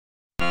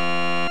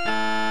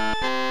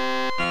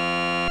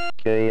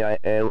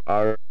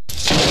KILR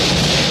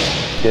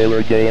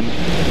KILR game.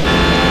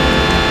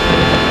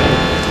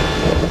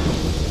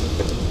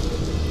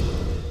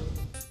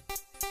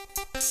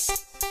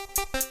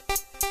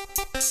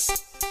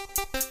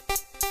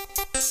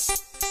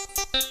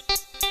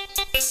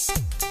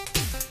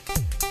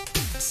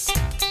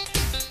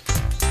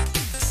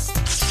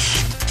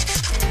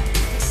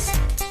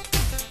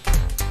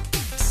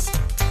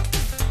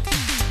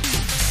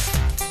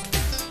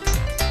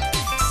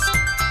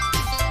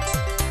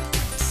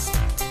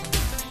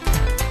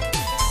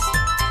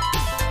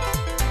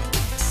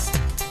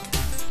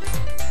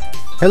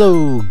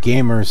 Hello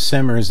gamers,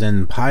 simmers,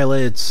 and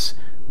pilots.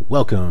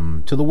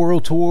 Welcome to the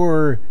World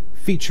Tour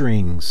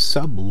featuring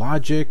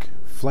Sublogic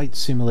Flight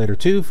Simulator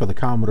 2 for the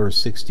Commodore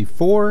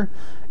 64,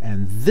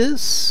 and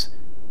this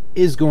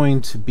is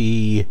going to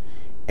be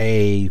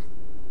a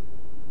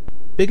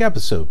big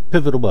episode,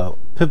 pivotal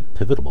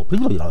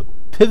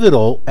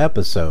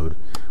episode.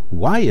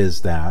 Why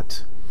is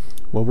that?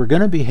 Well, we're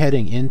going to be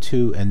heading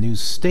into a new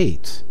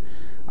state,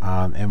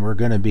 and we're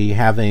going to be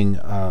having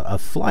a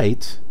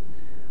flight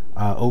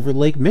over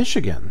Lake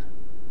Michigan.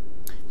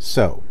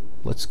 So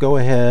let's go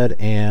ahead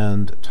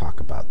and talk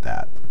about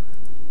that.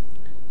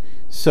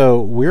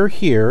 So we're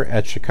here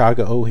at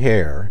Chicago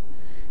O'Hare,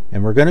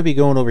 and we're going to be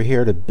going over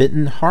here to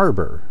Benton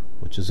Harbor,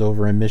 which is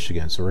over in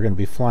Michigan. So we're going to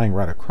be flying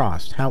right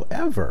across.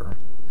 However,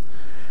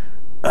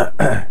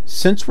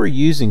 since we're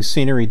using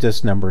scenery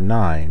disc number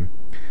 9,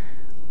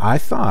 I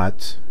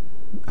thought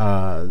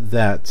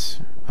that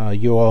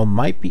you all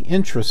might be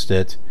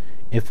interested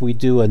if we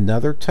do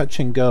another touch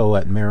and go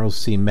at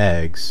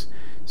Meigs,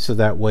 so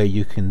that way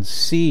you can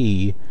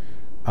see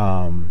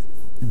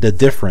the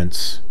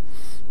difference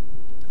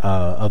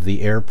of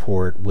the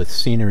airport with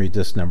scenery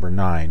disc number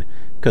 9.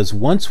 Because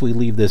once we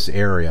leave this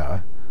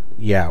area,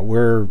 yeah,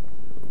 we're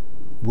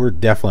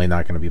definitely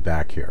not going to be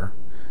back here.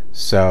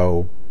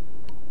 So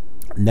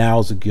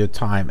now's a good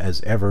time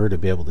as ever to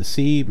be able to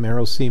see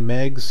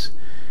Meigs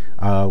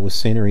with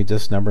scenery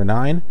disc number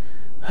 9.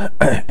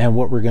 And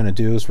what we're going to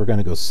do is we're going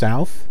to go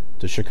south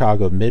to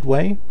Chicago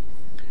Midway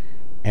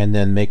and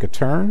then make a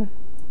turn,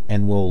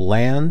 and we'll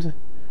land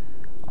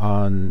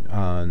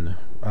on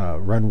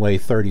runway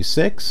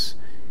 36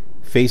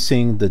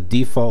 facing the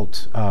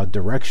default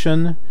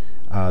direction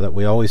that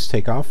we always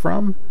take off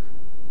from,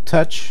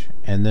 touch,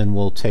 and then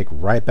we'll take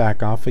right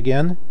back off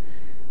again,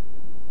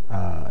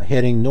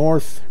 heading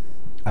north.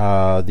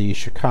 The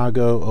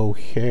Chicago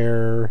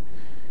O'Hare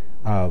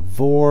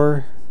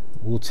VOR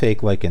will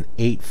take like an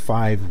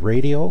 8.5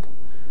 radial,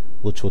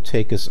 which will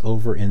take us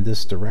over in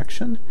this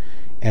direction,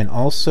 and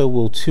also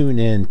we'll tune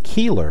in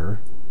KILR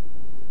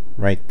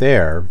right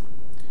there,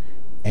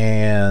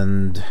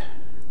 and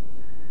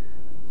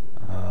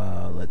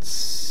let's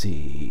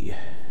see,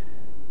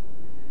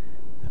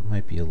 that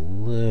might be a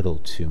little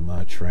too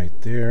much right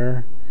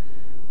there.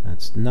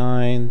 That's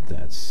 9.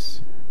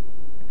 That's,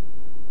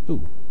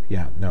 ooh,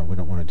 yeah, no, we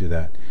don't want to do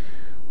that.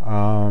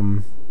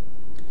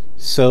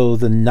 So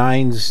the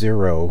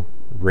 90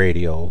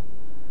 radial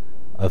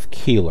of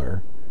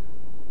KILR,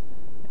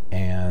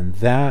 and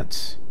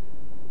that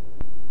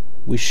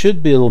we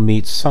should be able to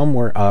meet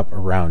somewhere up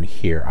around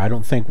here. I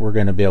don't think we're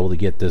going to be able to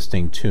get this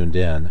thing tuned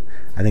in.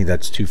 I think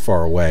that's too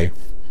far away.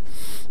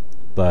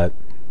 But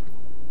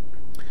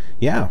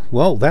yeah,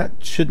 well,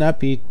 that should not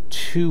be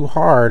too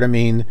hard. I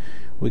mean,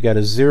 we got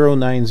a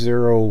 090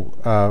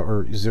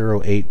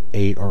 or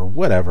 088 or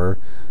whatever,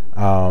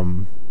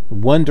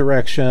 one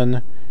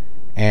direction,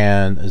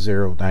 and a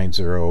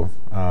 090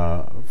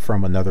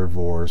 from another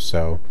VOR.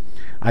 So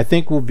I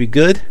think we'll be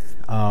good.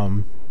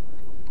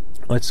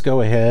 Let's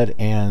go ahead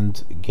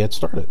and get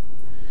started.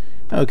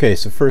 Okay,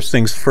 so first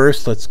things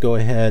first, let's go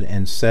ahead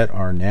and set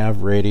our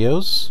nav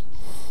radios.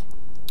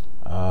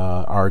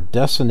 Our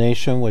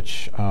destination,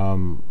 which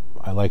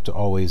I like to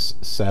always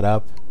set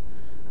up,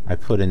 I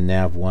put in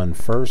nav 1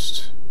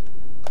 first.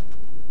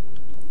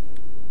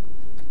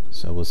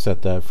 So we'll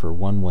set that for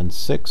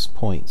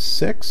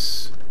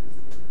 116.6.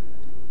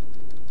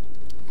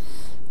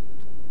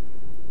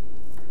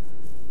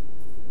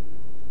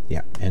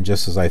 Yeah, and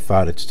just as I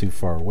thought, it's too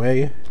far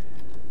away.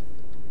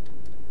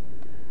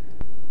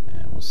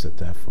 And we'll set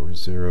that for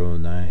 090.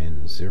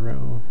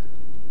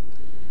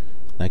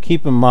 Now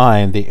keep in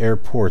mind, the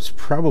airport's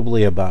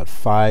probably about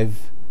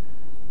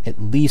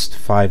at least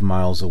 5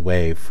 miles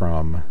away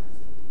from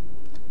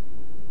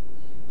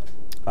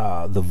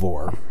the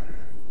VOR.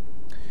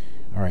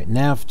 Alright,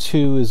 nav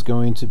 2 is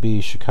going to be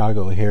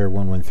Chicago O'Hare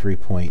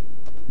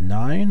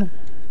 113.9.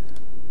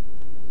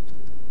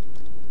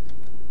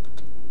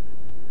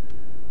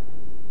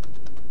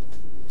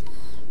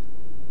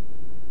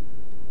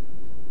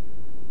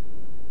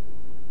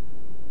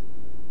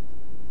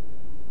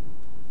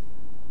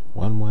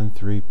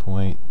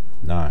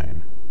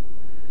 .9.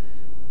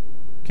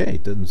 Okay,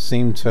 doesn't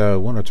seem to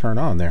want to turn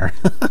on there.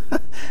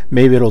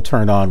 Maybe it'll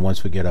turn on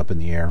once we get up in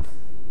the air.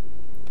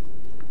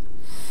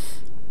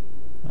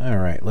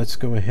 Alright, let's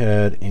go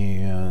ahead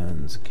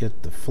and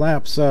get the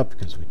flaps up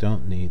because we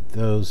don't need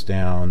those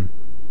down.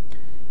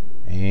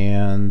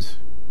 And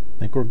I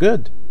think we're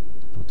good.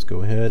 let's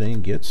go ahead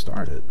and get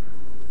started.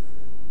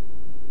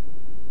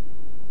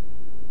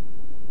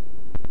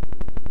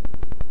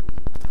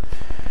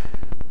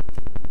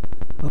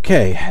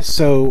 Okay,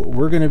 so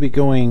we're going to be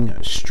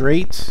going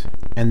straight,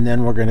 and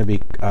then we're going to be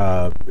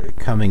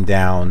coming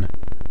down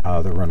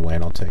the runway,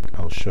 and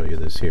I'll show you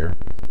this here.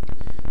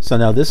 So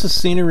now this is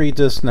scenery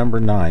disc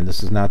number 9.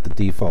 This is not the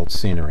default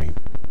scenery.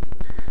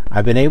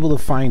 I've been able to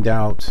find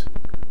out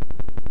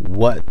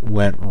what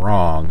went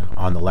wrong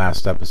on the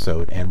last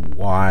episode and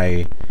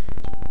why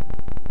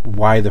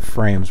the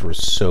frames were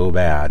so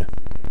bad.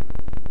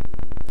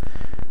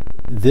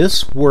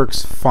 This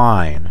works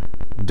fine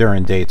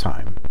during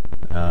daytime.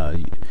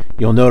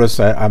 You'll notice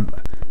I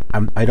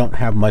don't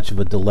have much of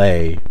a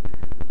delay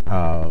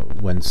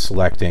when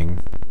selecting,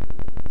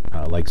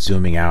 like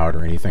zooming out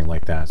or anything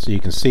like that. So you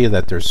can see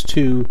that there's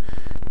two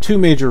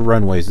major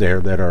runways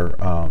there that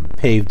are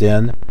paved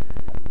in,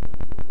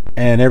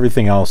 and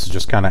everything else is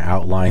just kind of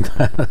outlined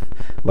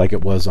like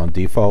it was on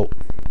default.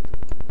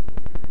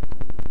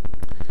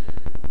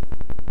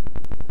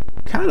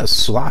 Kind of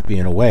sloppy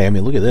in a way. I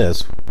mean, look at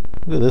this.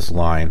 Look at this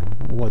line.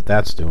 What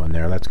that's doing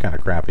there. That's kind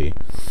of crappy.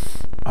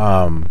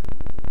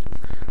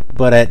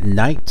 But at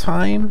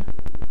nighttime,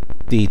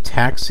 the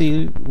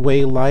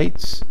taxiway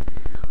lights,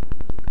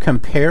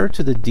 compared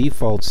to the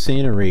default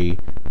scenery,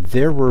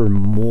 there were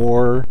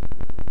more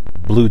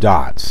blue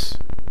dots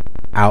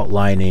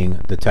outlining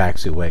the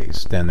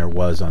taxiways than there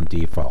was on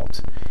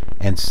default.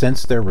 And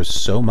since there was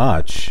so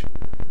much,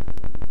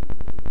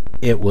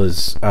 it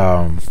was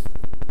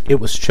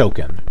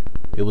choking.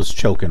 It was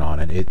choking on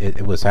it.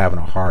 It was having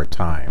a hard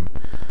time.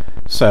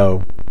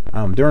 So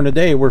during the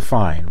day we're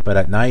fine, but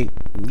at night,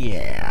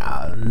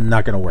 yeah,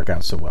 not going to work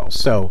out so well.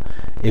 So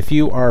if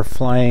you are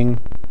flying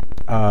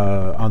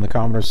on the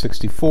Commodore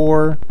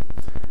 64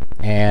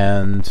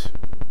 and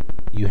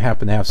you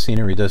happen to have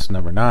scenery disc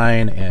number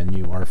 9 and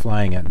you are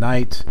flying at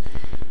night,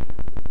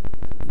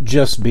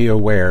 just be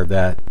aware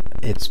that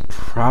it's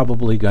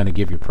probably going to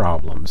give you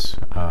problems,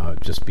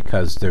 just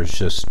because there's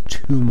just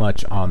too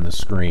much on the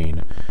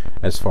screen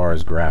as far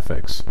as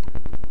graphics.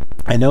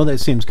 I know that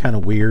seems kind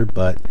of weird,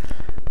 but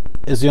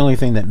it's the only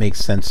thing that makes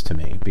sense to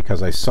me,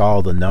 because I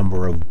saw the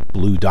number of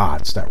blue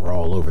dots that were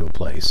all over the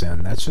place,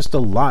 and that's just a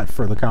lot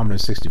for the Commodore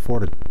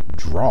 64 to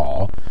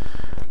draw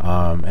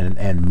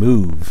and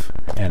move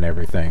and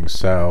everything.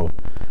 So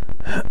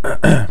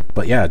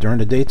but yeah, during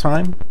the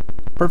daytime,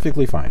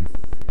 perfectly fine.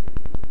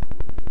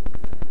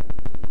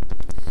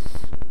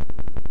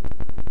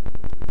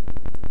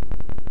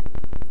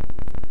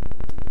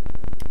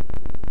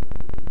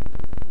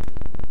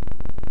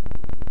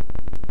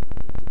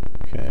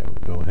 Okay,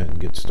 we'll go ahead and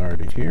get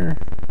started here.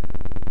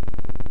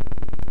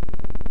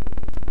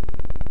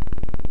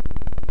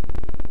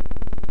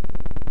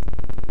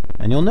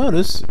 And you'll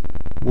notice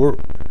we're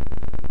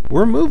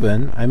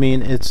moving. I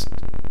mean, it's,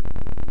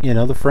 you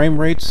know, the frame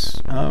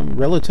rate's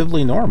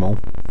relatively normal.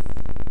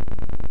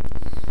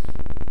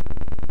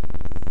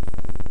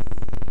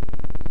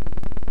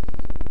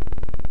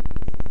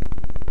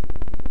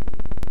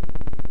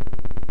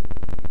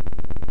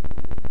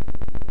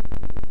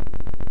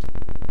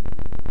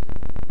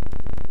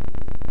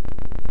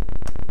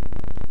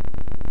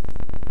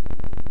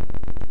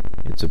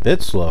 It's a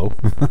bit slow.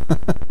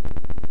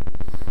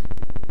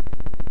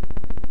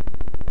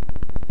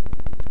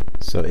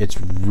 So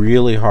it's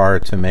really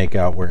hard to make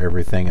out where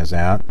everything is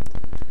at.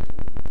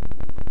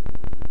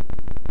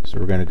 So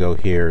we're going to go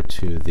here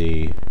to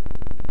the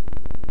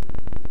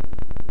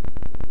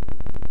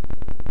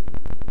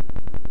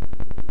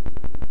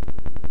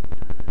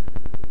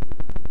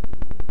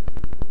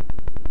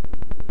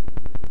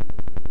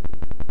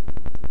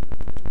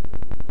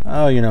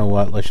oh, you know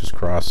what? Let's just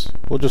cross.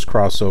 We'll just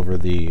cross over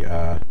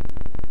the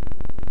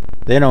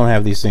they don't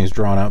have these things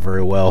drawn out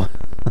very well.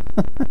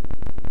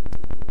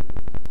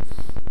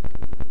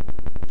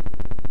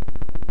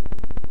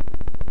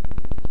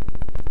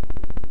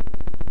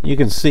 You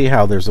can see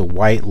how there's a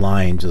white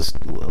line.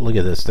 Just look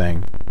at this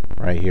thing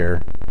right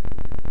here.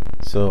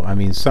 So, I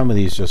mean, some of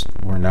these just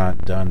were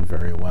not done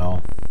very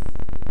well.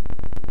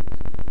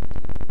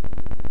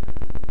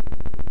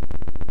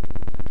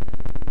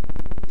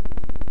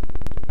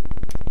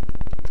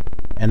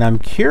 And I'm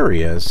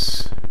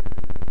curious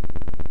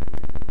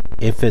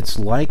if it's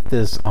like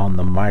this on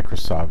the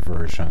Microsoft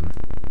version.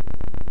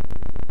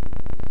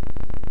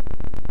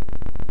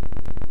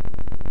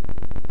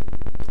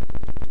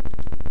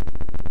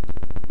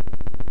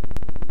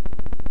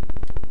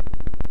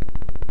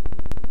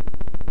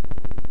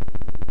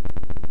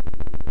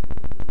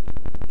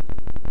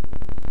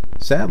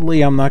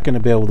 Sadly, I'm not going to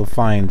be able to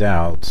find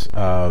out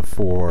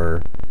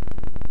for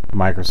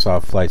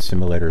Microsoft Flight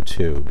Simulator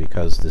 2,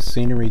 because the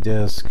scenery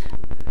disc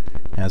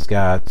has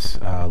got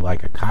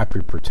like a copy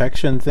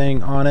protection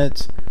thing on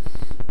it,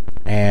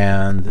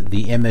 and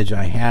the image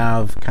I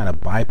have kind of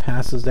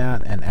bypasses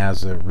that, and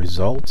as a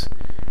result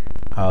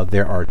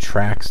there are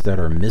tracks that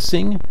are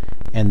missing,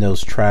 and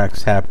those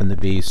tracks happen to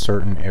be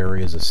certain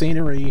areas of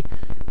scenery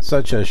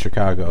such as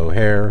Chicago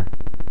O'Hare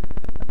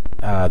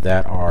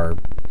that are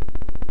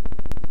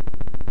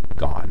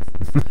gone.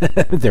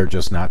 They're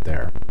just not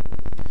there.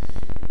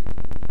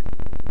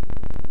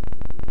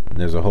 And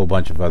there's a whole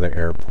bunch of other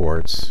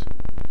airports.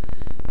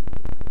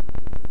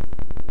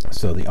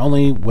 So the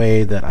only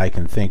way that I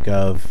can think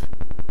of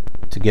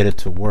to get it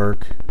to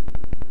work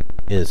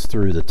is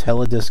through the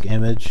teledisc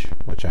image,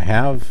 which I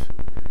have,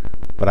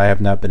 but I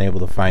have not been able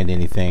to find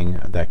anything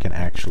that can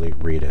actually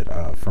read it.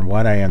 From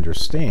what I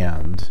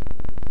understand,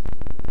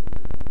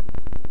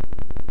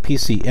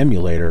 PC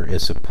Emulator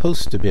is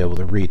supposed to be able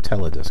to read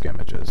teledisc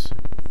images.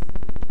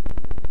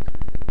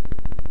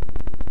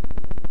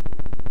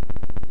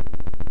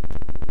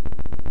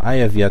 I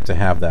have yet to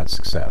have that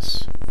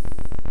success.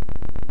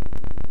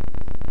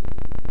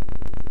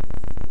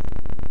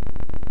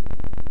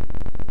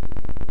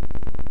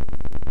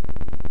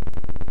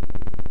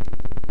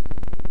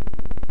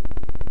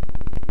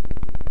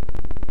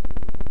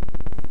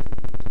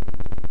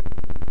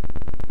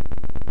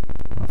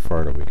 How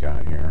far do we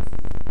got here?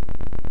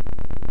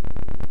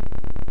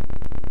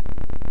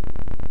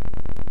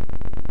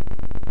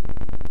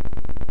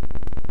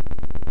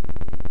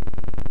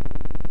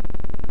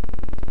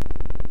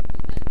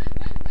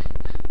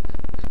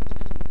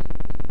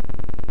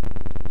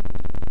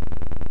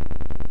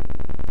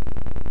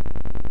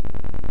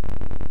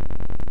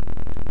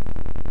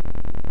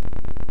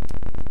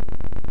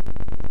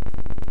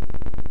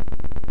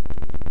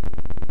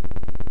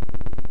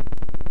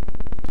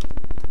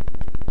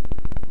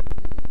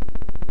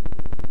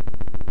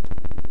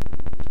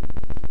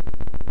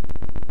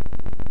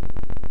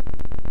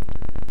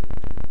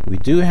 We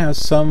do have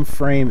some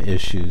frame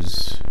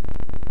issues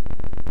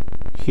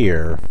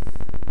here,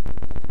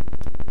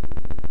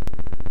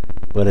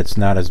 but it's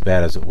not as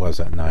bad as it was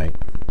at night.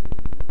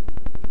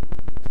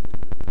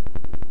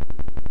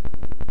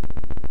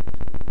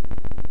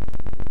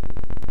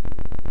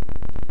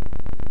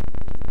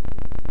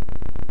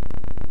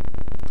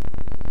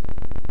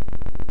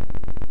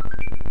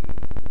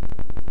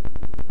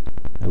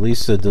 At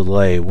least the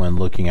delay when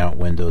looking out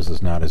windows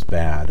is not as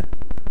bad.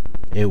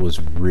 It was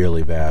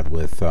really bad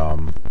with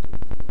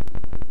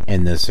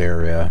in this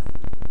area,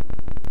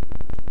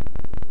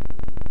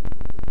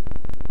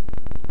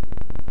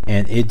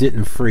 and it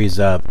didn't freeze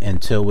up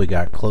until we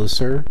got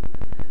closer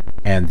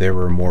and there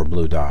were more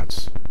blue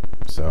dots.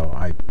 So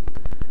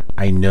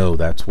I know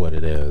that's what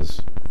it is.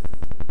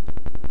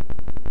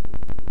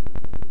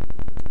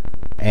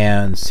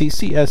 And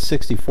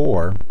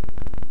CCS64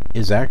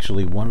 is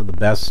actually one of the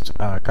best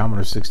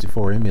Commodore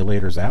 64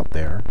 emulators out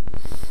there.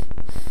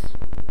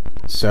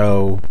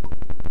 So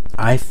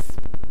I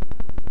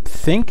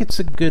think it's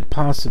a good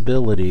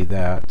possibility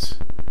that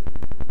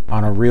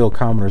on a real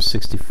Commodore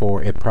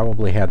 64 it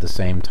probably had the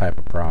same type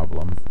of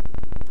problem.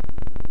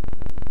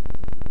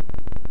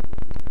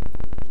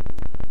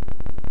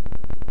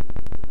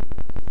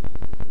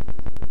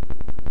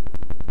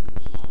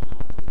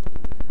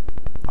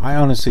 I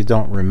honestly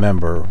don't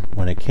remember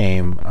when it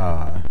came,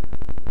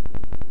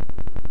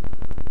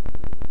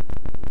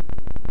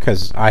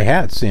 because I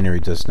had Scenery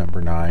Disc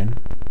number 9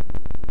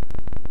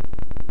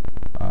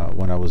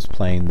 when I was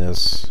playing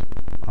this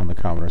on the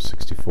Commodore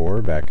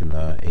 64 back in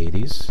the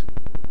 80s.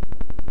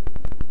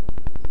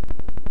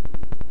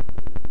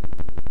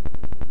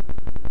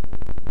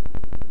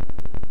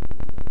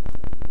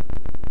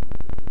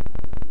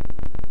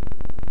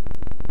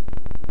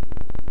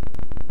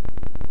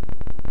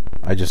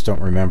 I just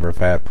don't remember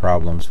if I had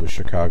problems with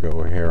Chicago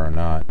O'Hare or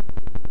not.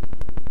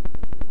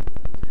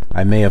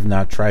 I may have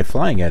not tried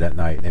flying it at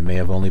night. It may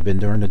have only been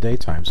during the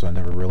daytime, so I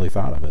never really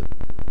thought of it.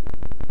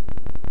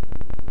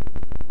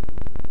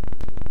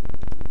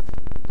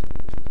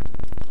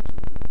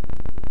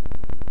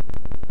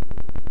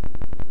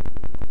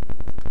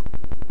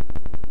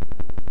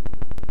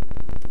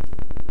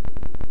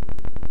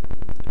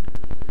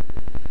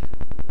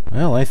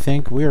 Well, I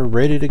think we're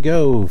ready to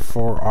go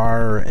for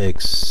our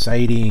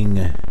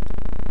exciting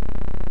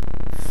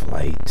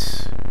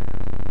flight.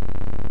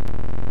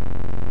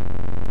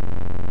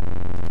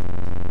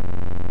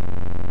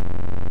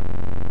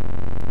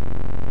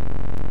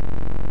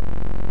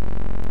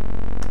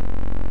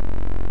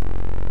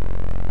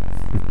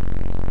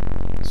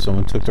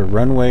 Someone took the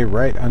runway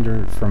right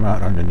from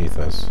out underneath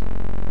us.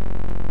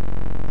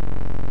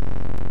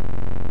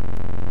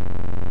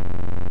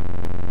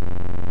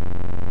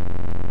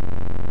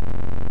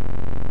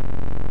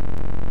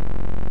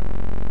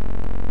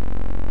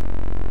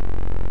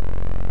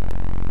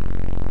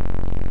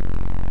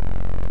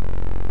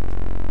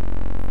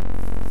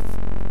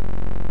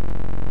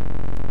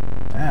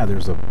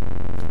 There's a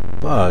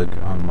bug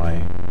on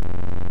my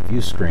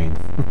view screen.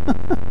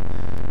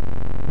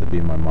 That'd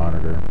be my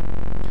monitor.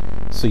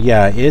 So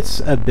yeah, it's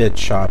a bit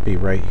choppy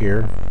right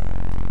here,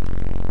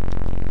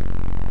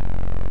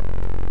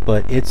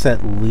 but it's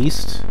at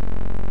least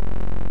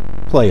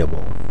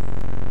playable.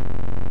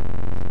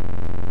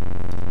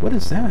 What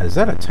is that? Is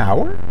that a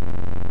tower?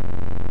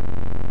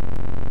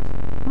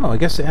 Oh, I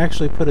guess they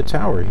actually put a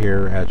tower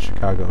here at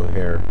Chicago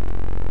O'Hare.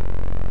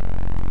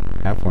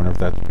 I have to wonder if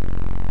that's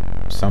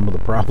some of the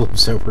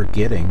problems that we're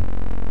getting.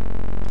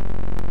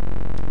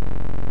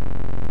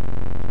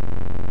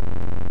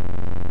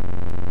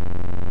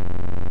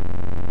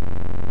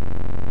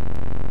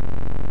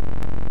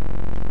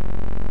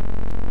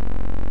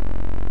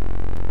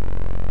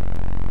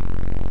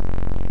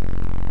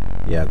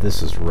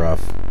 this is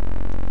rough.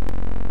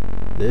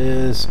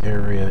 This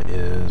area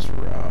is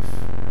rough.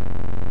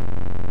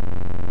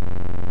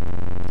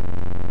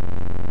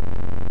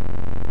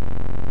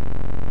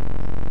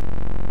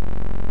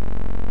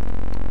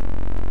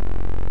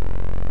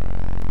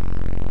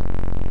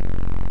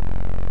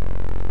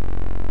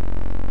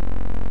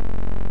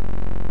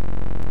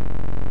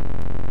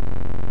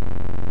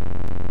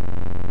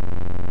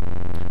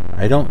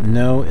 I don't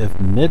know if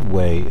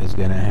Midway is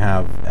going to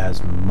have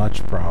as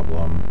much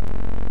problem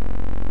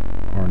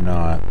or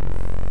not.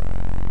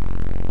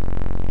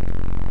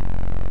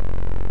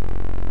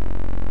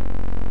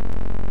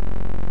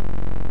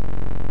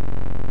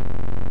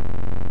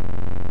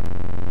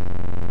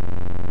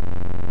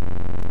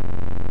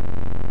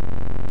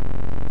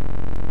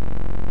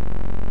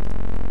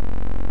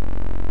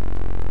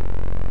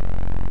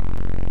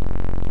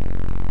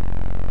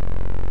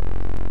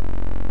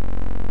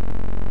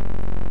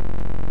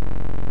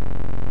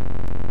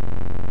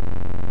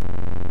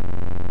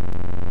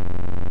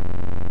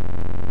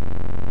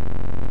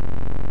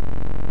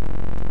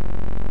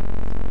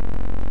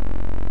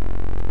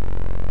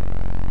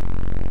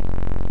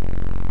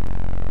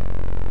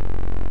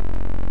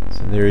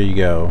 There you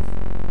go.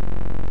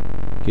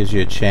 Gives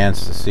you a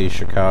chance to see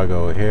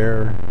Chicago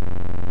O'Hare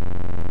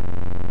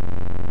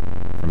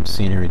from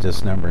scenery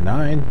disc number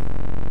 9.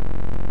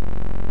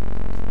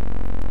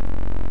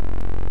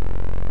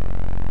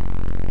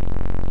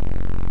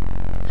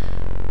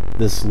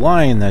 This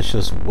line that's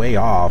just way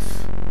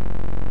off,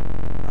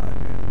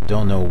 I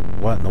don't know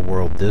what in the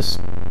world this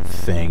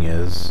thing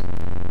is.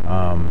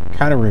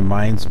 Kind of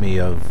reminds me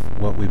of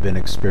what we've been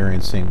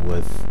experiencing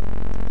with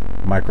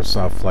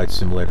Microsoft Flight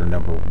Simulator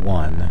number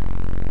 1,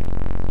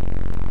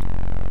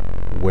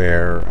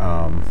 where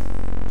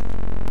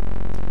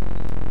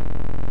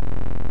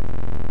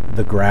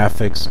the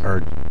graphics are,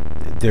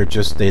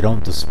 they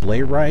don't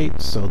display right,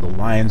 so the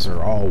lines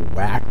are all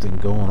whacked and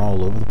going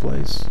all over the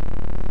place.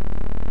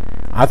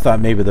 I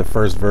thought maybe the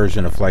first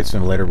version of Flight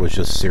Simulator was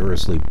just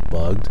seriously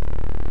bugged,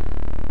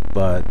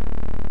 but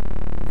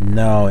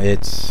no,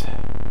 it's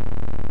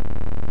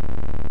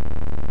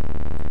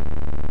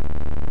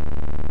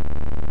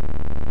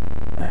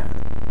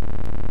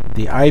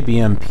the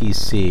IBM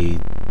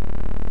PC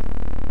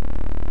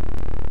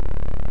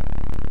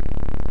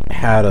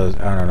had a,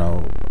 I don't know,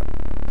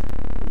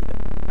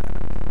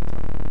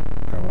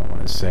 what do I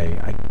want to say?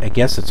 I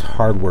guess it's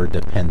hardware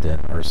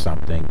dependent or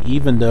something.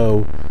 Even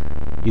though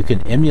you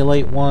can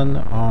emulate one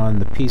on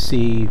the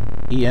PC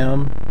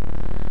EM,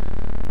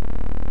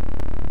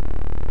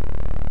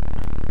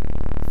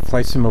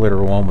 Flight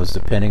Simulator 1 was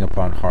depending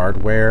upon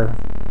hardware,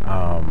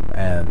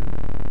 and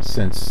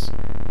since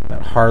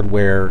that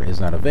hardware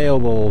is not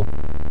available,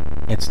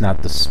 it's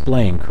not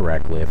displaying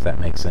correctly, if that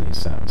makes any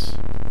sense.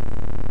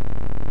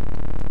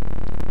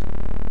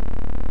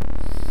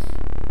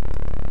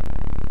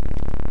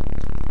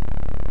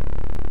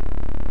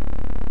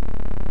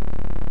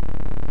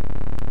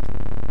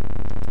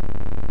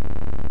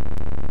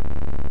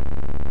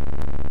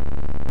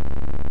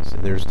 So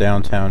there's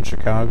downtown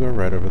Chicago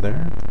right over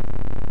there.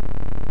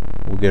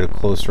 We'll get a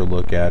closer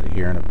look at it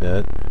here in a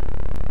bit.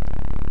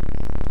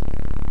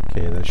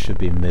 Okay, that should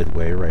be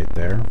Midway right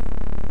there.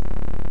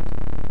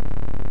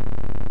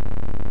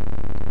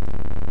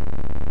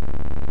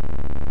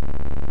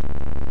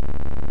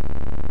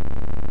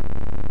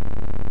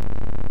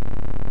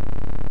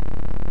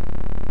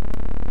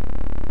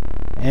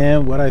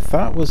 And what I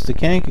thought was the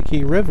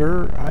Kankakee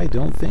River, I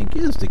don't think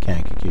is the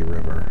Kankakee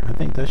River. I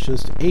think that's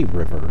just a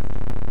river.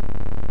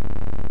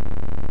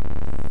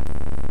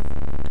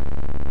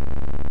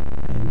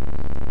 And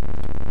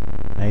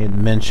I had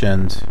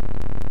mentioned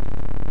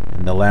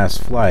in the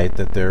last flight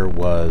that there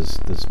was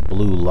this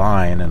blue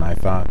line, and I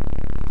thought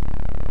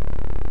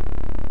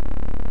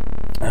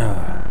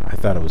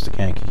it was the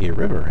Kankakee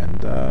River,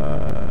 and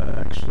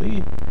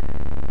actually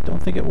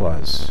don't think it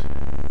was.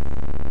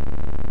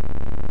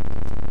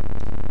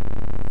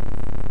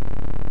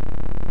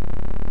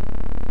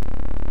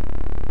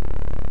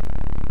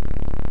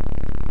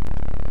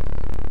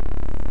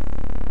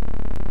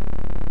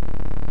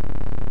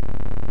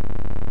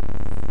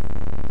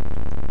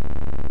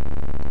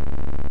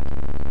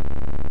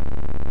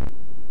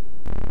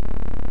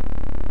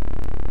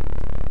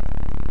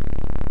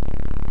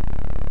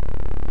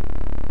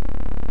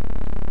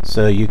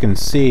 So you can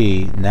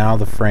see now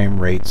the frame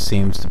rate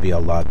seems to be a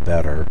lot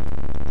better.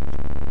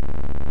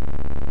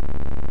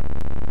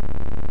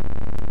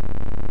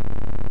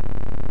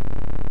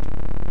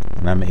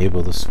 And I'm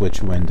able to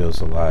switch windows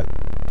a lot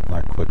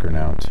quicker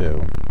now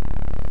too.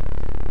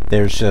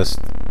 There's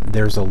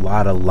a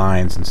lot of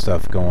lines and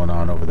stuff going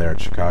on over there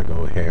at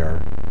Chicago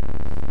O'Hare.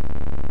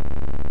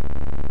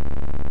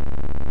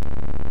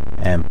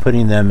 And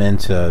putting them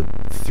into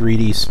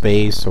 3D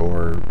space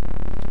or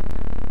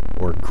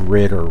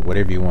grid or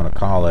whatever you want to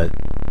call it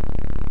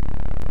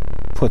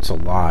puts a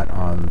lot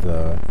on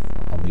the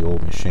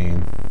old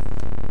machine,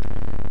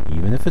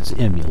 even if it's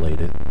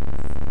emulated.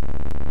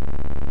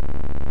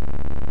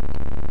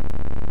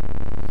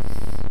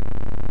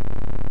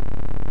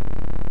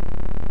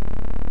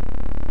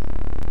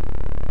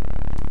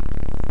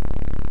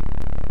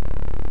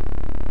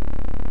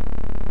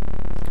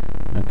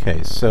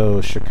 Okay,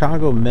 so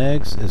Chicago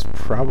Meigs is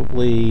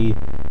probably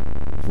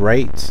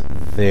right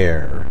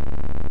there.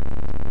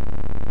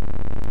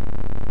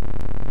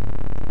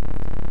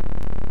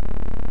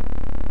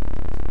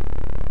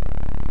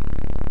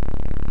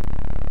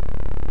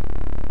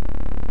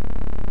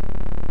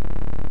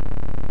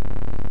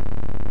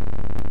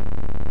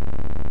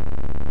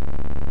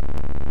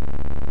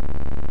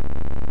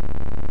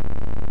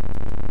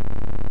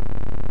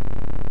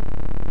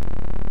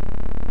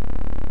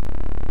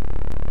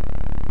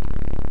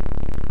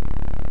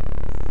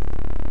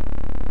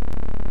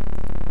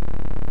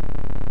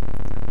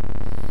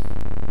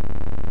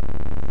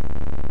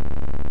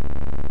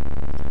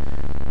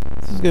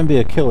 Going to be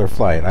a killer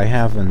flight. I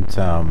haven't,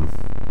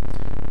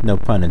 no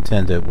pun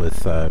intended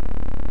with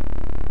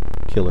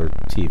Killer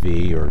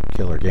TV or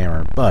Killer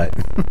Gamer, but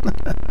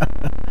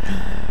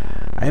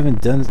I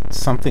haven't done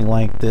something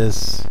like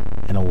this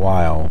in a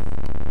while.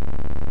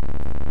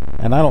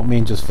 And I don't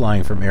mean just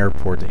flying from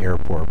airport to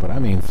airport, but I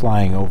mean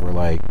flying over,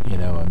 like, you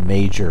know, a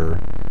major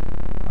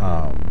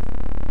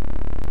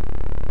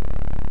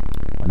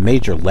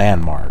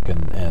landmark,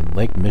 and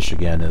Lake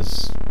Michigan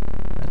is,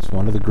 it's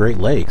one of the Great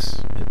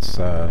Lakes. It's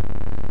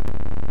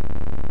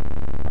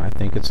I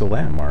think it's a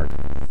landmark.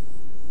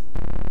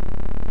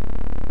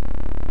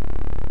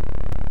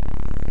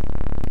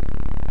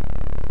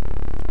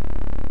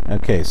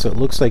 Okay, so it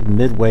looks like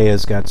Midway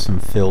has got some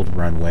filled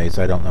runways.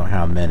 I don't know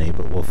how many,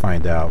 but we'll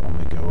find out when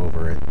we go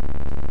over it.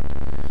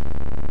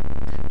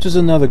 Which is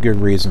another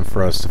good reason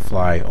for us to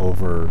fly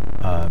over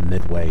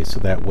Midway, so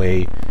that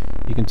way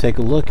you can take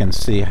a look and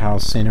see how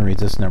scenery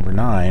disc number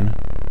 9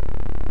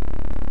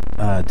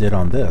 did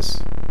on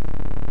this.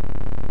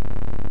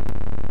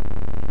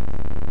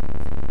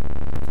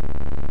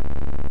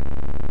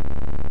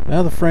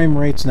 Well, the frame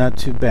rate's not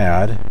too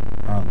bad.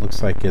 It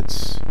looks like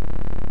it's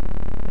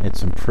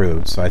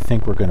improved, so I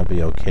think we're going to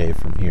be okay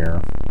from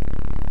here.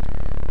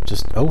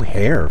 Just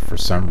O'Hare, for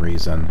some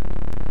reason.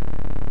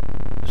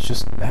 It's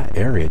just, that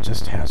area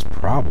just has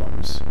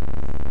problems.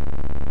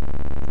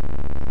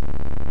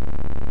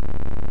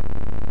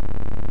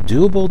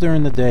 Doable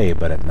during the day,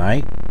 but at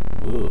night,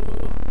 ugh.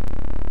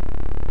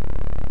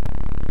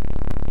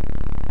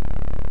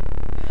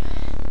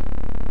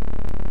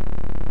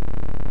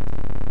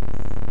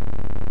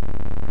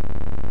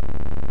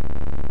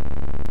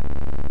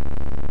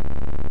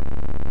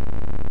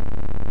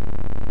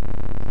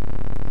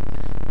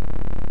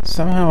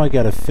 Somehow I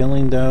got a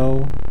feeling,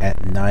 though,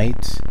 at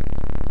night,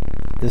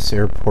 this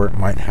airport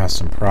might have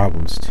some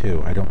problems,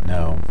 too. I don't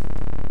know.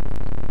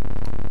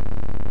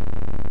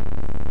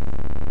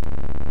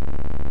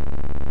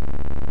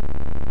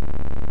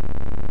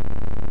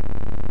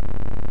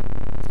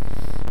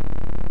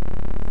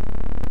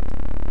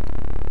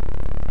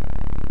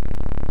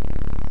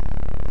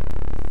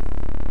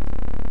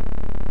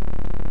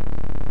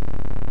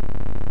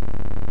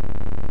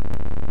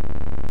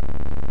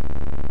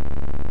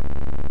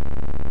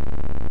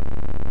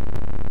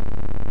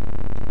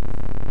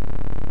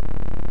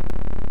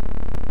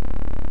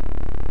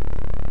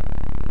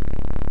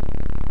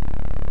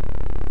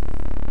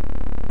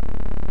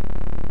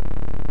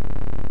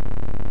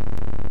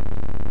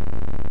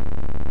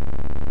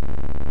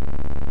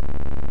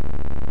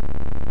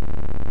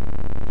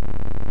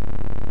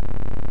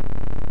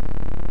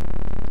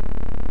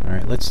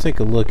 Let's take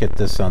a look at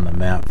this on the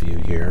map view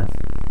here.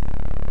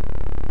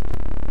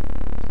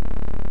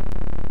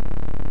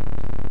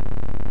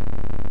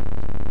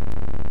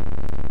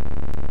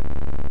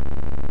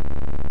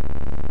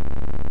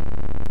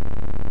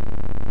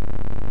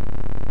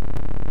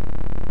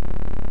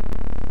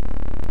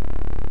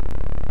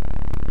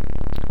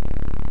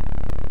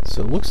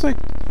 So it looks like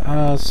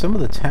some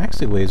of the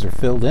taxiways are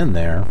filled in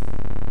there.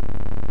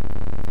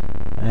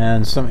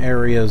 And some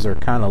areas are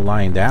kind of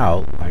lined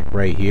out, like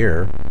right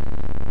here.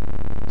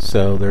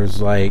 So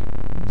there's like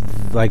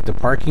the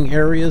parking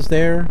areas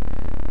there,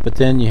 but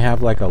then you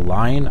have like a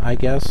line, I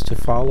guess, to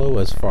follow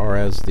as far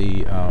as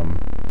the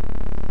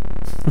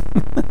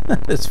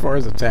as far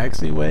as the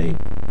taxiway.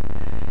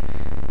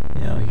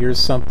 You know, here's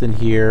something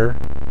here.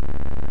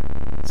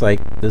 It's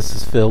like this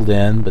is filled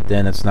in, but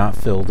then it's not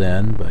filled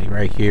in. But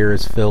right here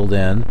is filled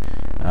in,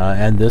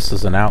 and this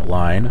is an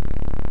outline.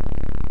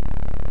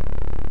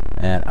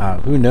 And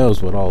who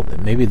knows what all?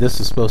 Maybe this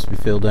is supposed to be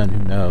filled in.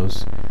 Who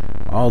knows?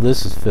 All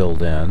this is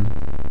filled in.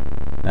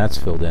 That's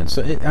filled in.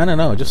 So I don't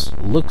know. It just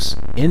looks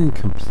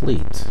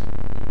incomplete.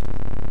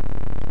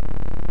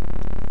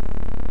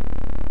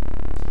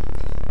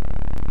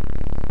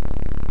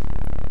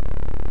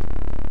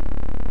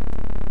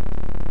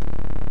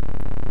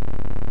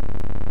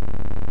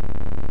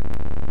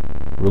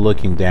 We're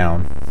looking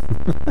down.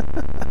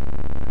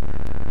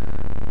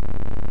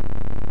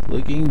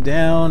 Looking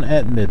down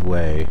at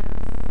Midway.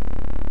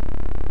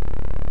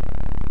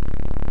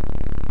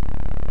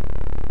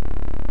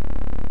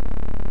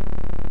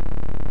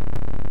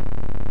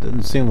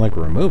 Doesn't seem like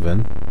we're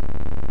moving.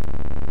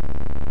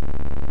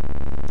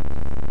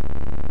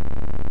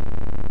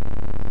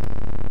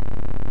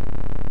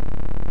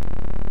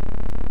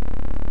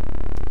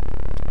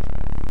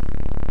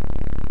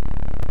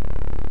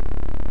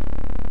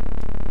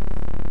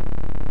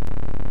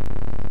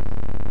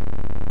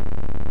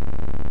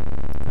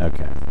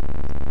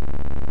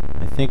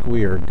 think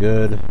we are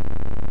good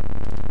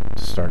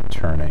to start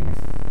turning.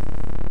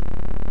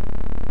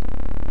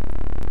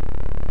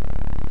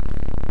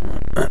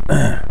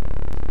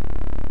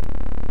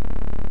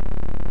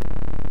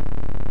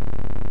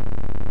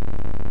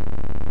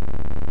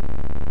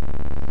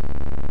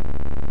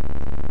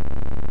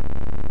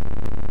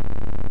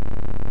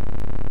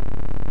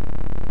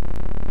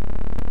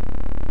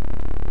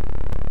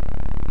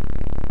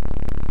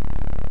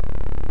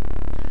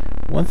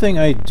 One thing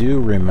I do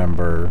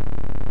remember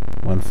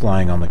when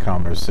flying on the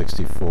Commodore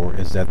 64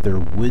 is that there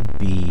would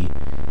be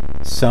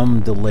some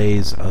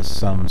delays of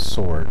some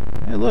sort.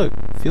 Hey look,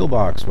 fuel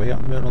box way out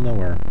in the middle of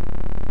nowhere.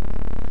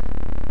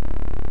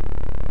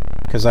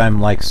 Because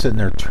I'm like sitting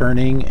there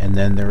turning and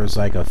then there was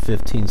like a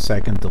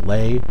 15-second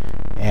delay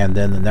and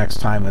then the next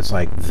time it's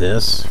like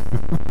this.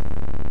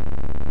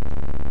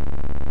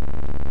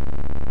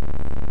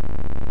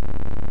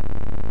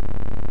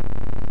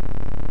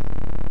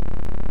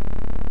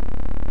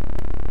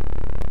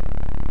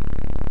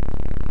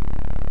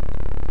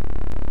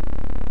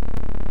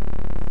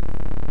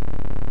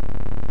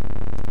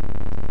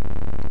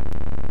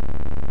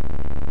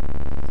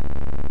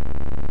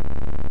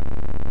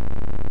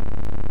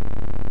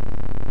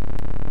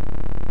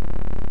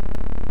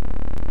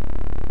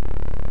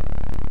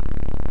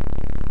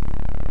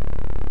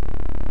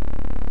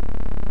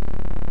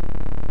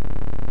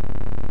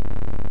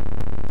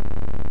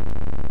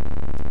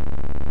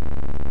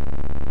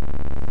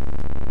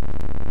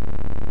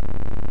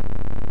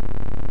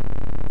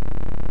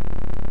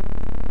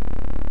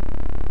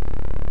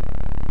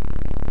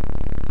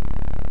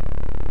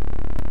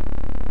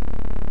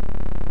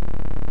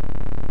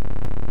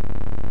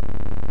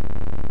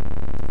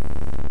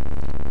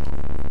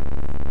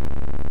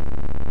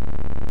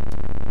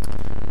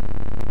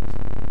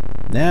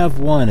 Nav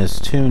 1 is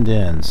tuned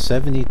in,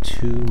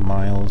 72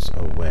 miles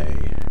away.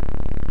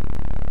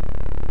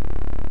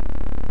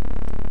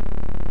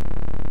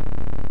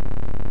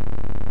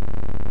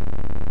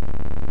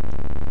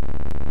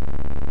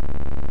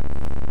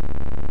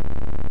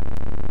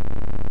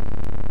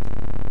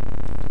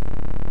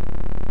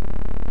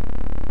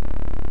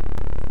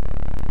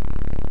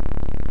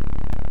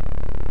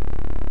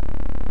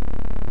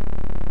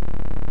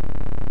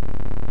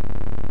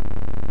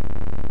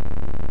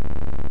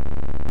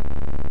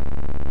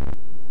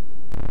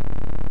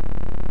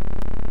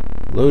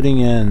 Loading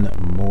in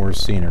more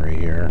scenery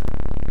here.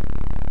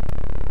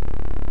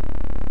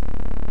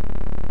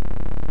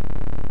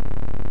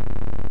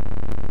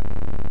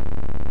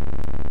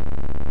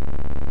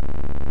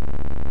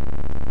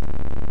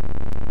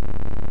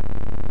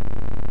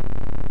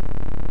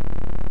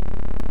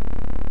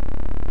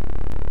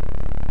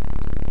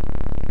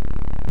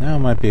 Now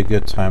might be a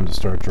good time to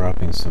start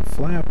dropping some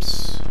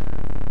flaps.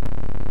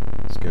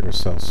 Let's get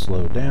ourselves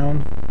slowed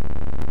down.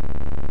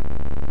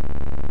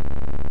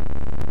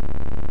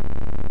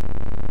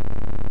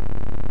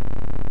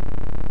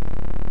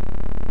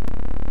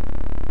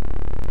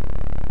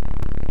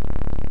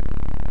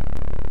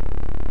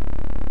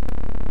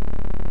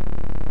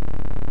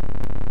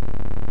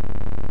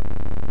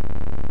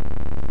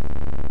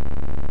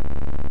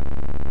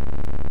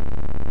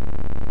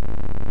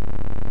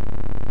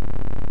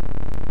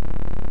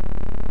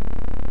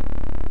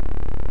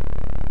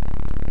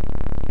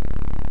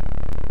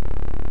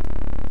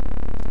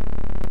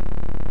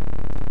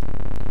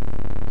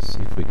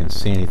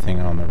 See anything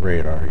on the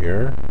radar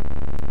here.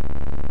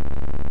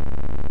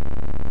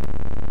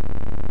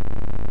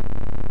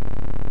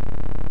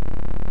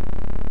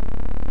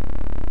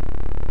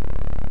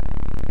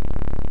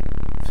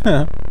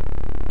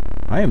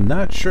 I am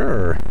not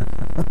sure.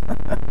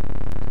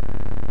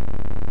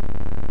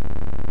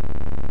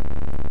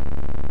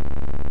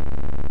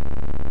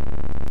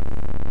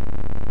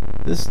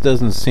 This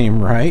doesn't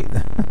seem right.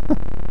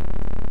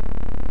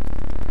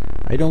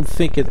 I don't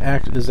think it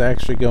is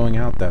actually going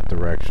out that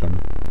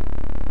direction.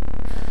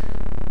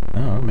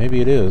 Oh,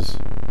 maybe it is.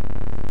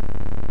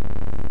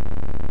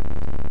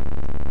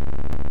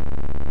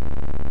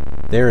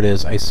 There it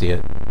is. I see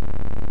it.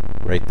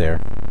 Right there.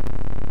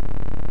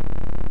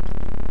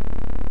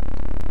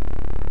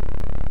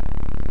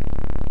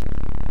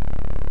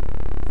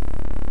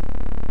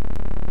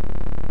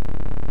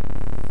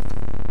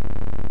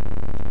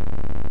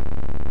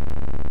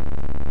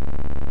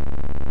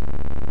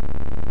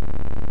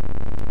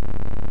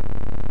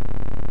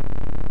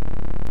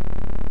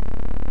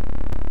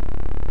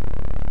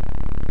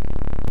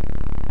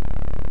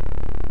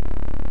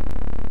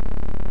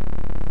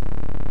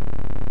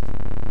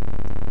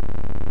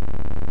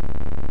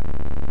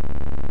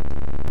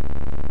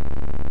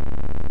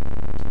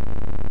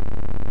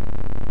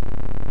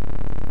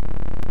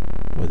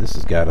 This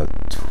has got a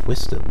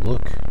twisted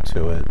look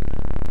to it.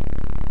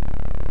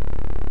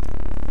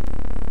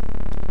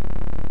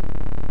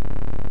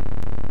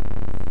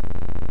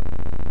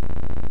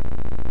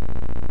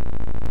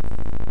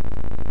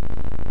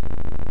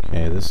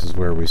 Okay, this is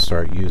where we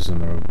start using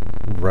the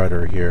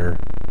rudder here.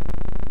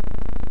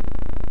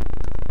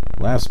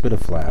 Last bit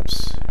of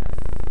flaps.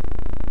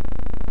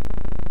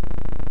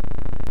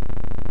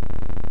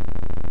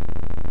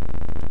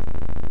 Okay,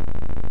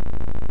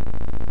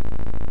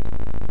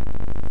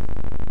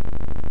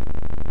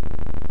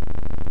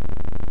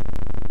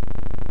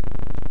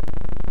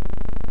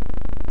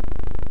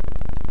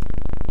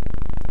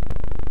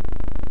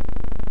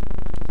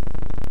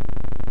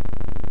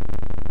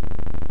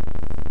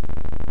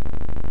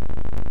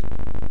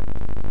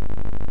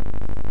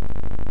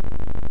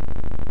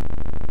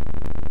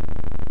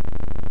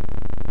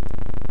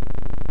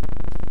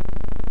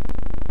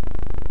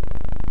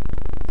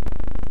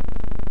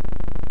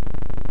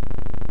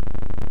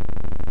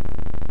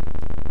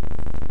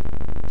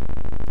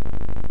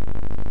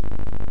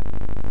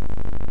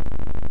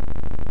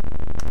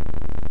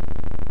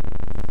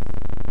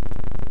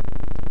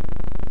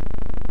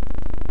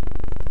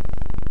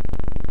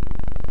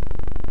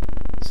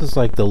 is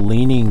like the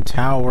leaning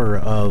tower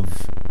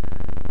of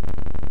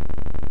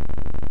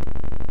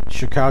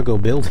Chicago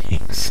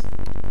buildings.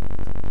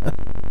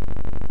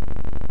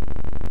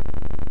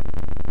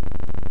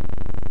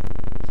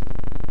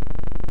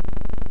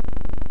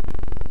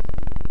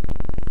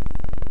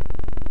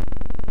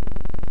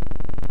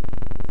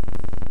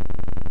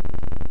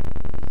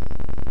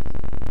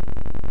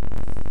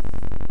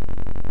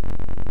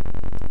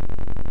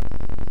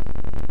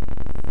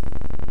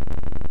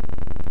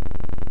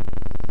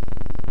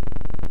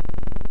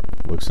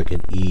 Looks like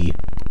an E.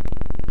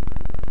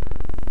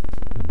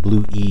 A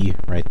blue E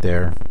right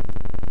there.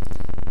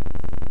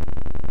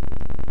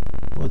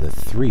 Well, the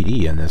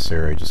 3D in this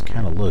area just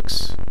kind of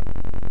looks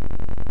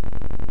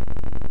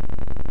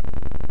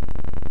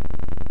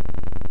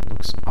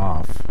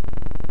off.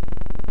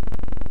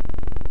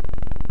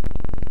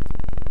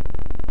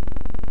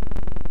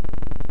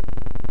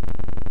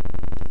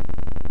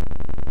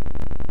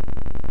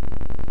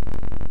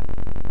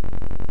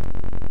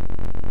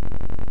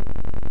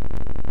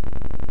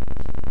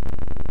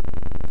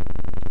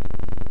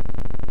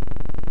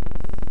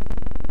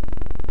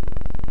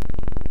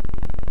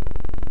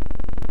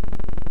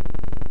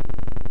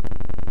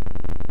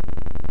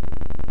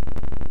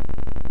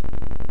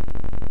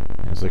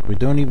 It's like we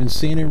don't even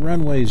see any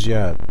runways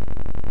yet.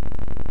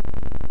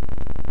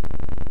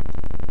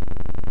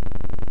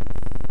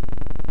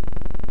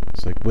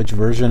 It's like, which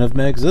version of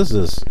Meigs is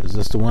this? Is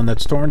this the one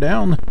that's torn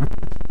down?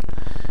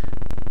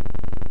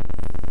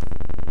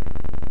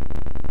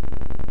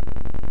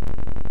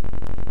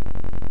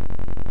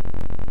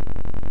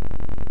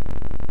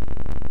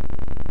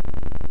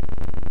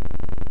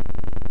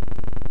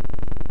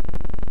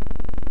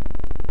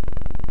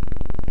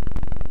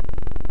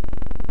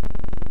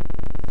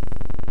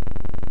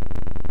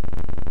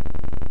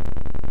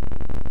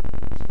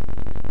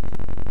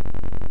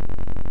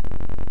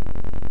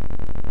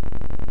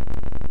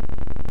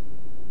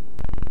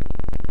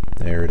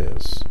 There it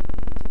is.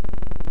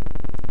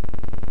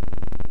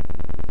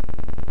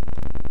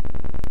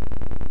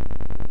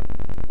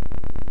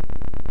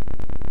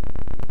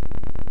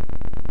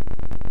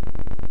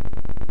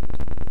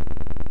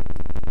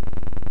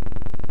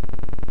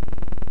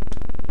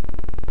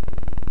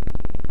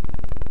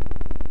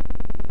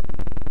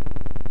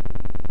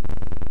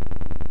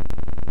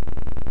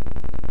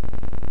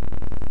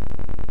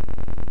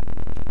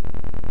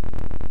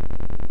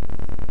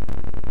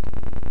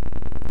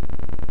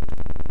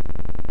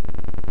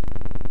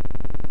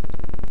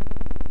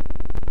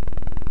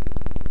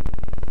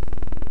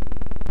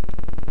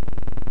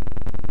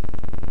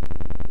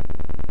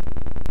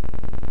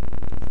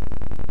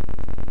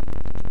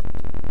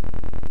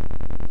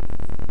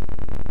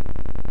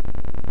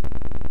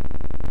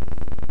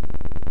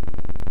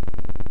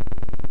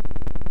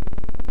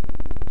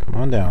 Come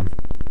on down.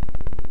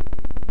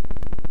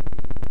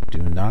 Do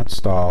not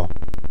stall.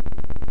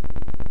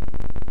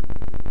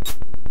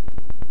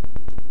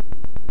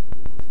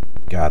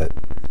 Got it.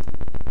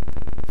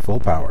 Full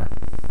power.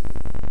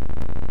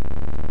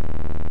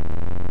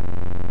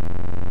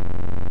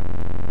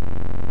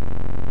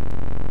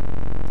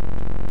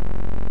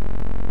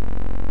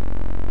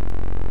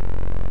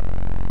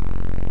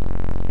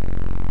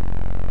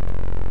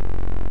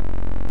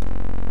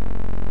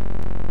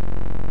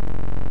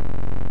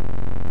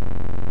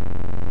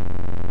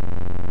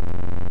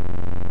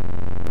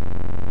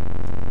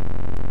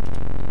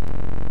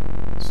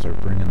 Start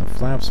bringing the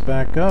flaps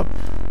back up.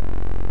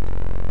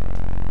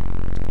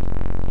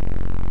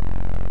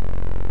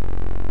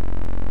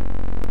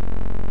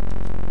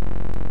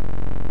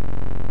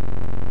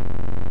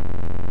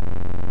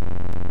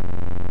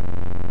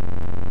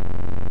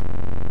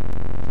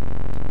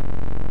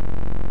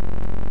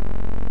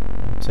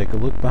 Take a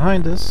look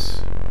behind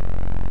us.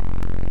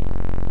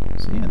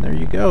 See, and there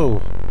you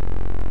go.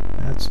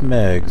 That's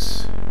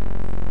Meigs.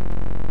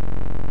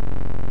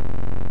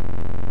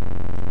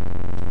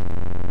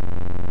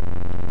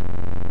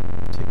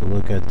 Take a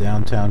look at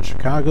downtown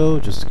Chicago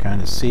just to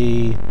kind of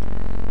see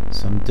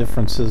some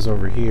differences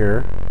over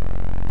here.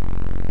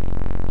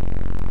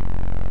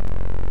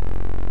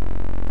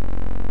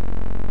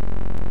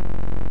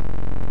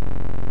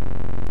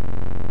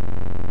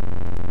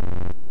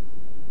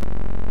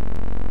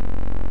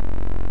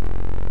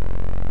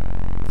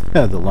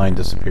 The line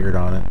disappeared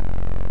on it.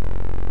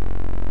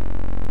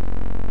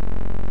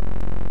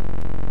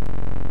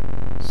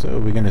 So, are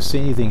we going to see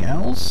anything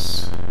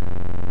else?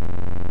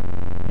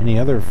 Any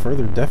other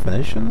further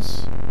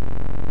definitions?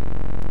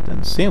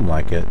 Doesn't seem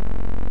like it.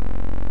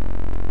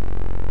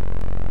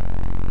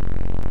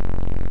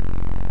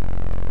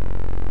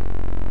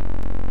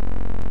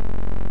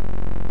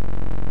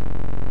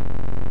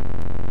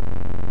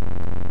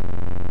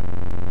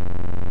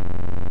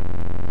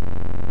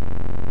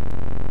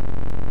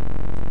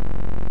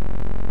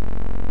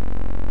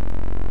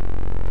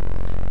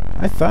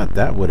 I thought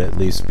that would at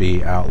least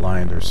be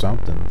outlined or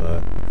something,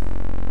 but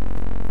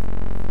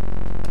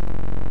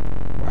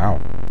wow.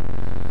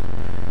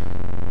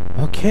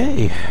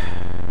 Okay.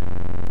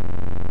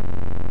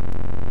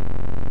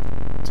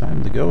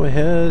 Time to go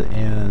ahead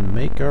and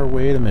make our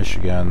way to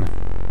Michigan.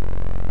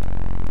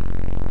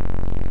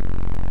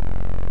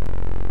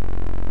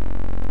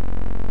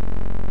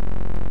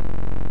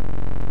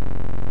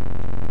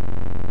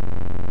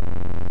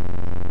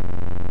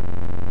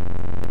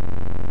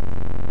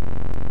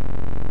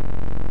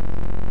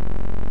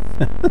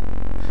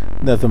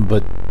 Nothing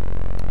but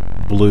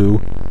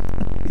blue.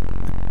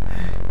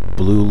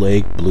 Blue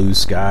lake, blue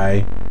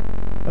sky,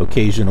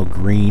 occasional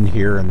green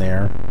here and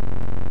there.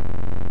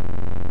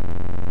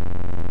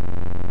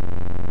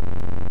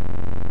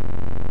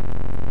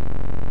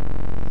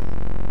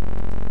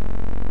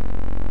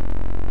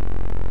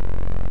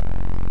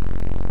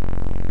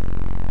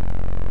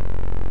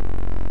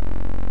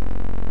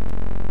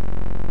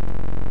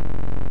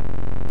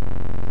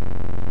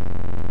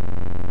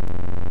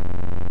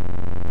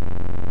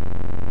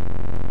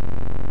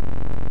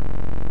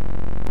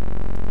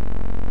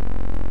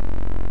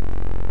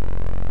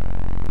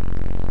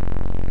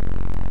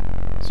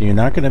 You're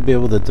not going to be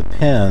able to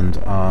depend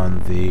on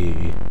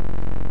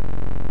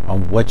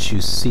what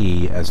you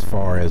see as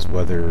far as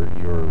whether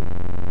you're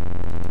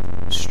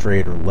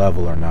straight or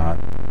level or not.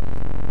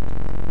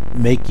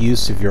 Make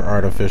use of your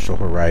artificial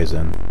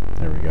horizon.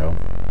 There we go.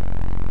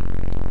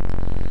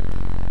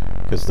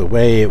 Because the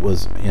way it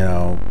was, you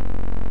know,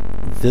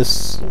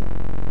 this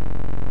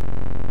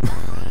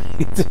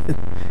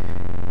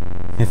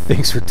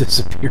things were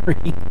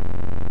disappearing.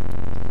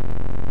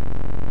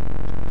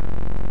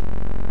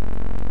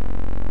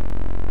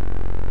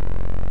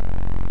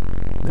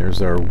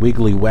 There's our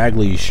wiggly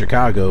waggly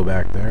Chicago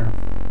back there.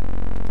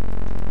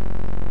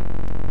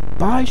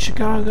 Bye,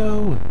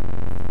 Chicago!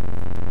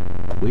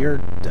 We are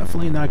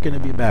definitely not going to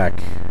be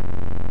back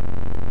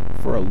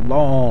for a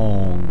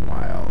long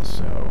while,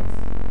 so...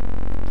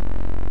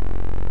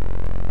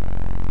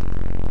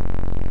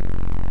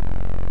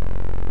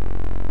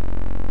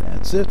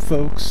 That's it,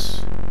 folks.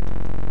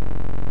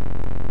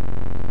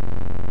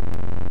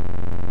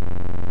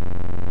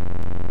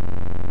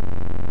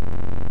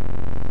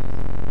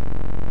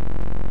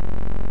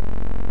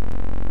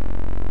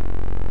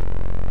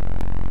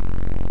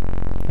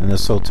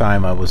 This whole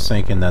time I was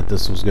thinking that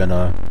this was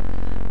gonna,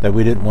 that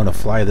we didn't want to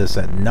fly this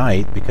at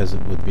night because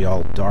it would be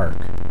all dark.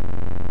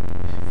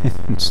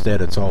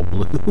 Instead it's all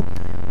blue.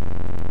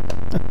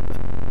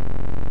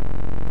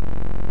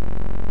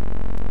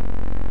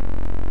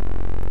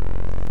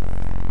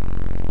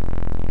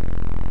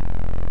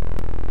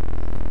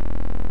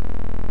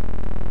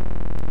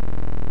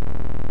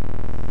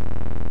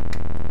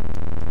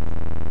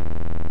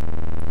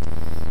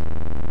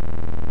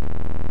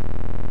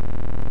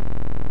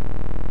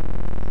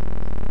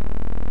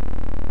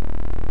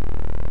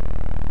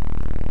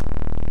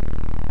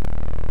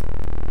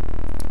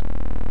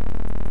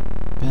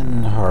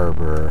 Benton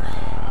Harbor,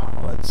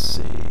 let's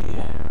see.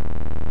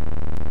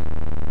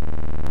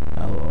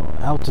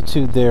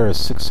 Altitude there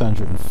is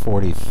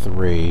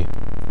 643.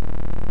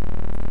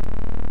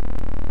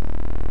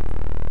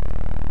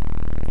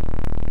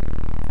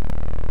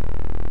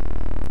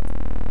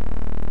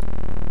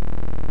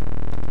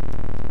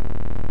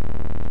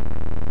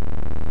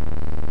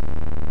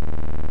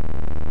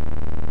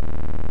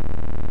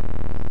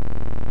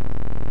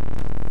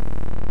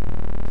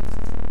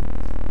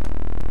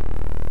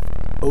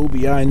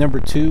 OBI number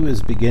 2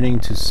 is beginning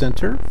to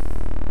center.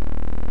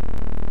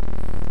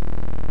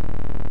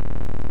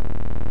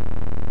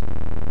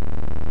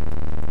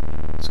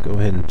 Let's go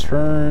ahead and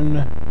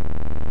turn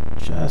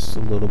just a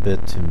little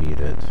bit to meet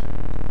it.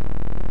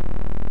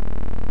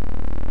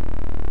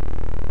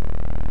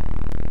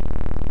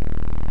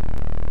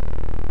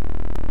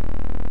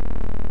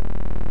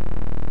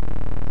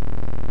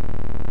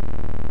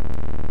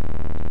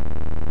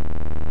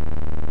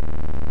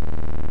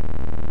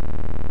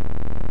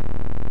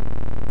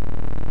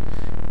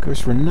 Of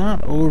course, we're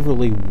not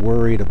overly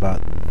worried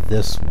about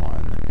this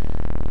one.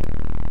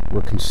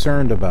 We're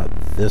concerned about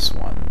this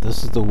one.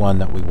 This is the one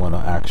that we want to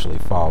actually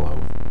follow.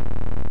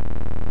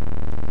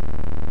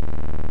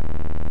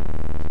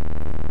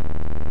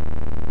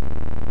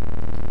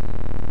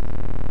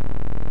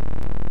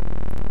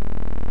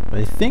 But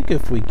I think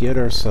if we get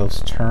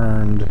ourselves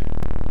turned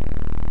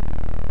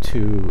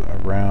to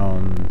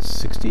around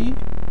 60,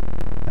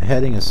 a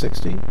heading of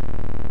 60,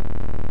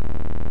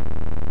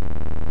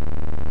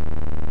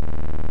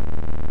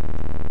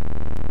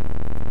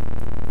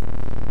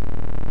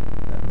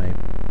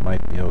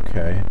 might be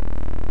okay.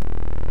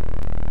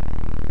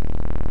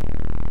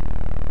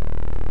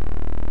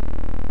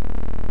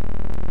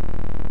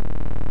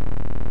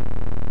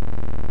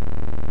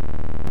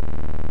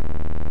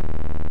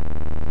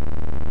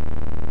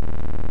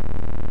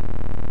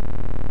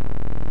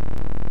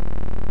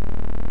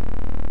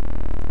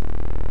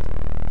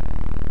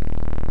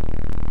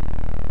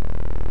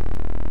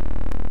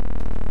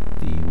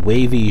 The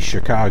wavy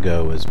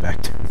Chicago is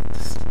back to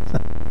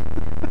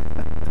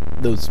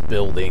those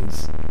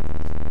buildings.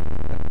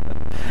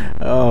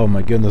 Oh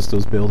my goodness,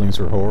 those buildings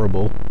are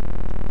horrible.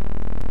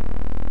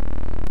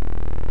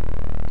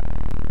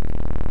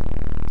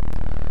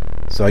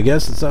 So I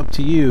guess it's up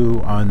to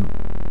you on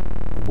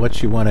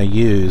what you want to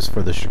use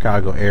for the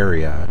Chicago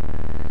area.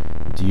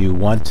 Do you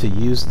want to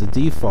use the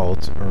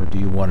default, or do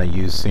you want to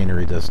use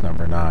scenery disc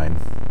number 9?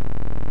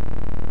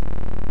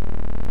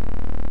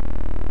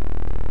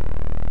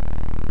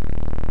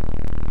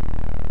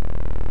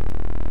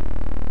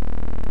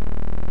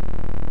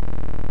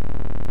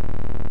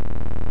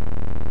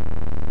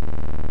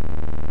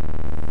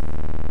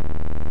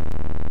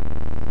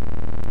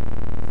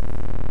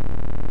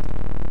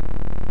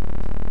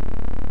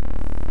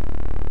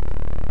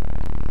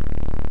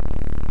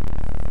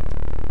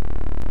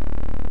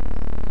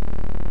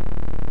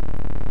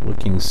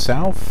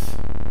 south.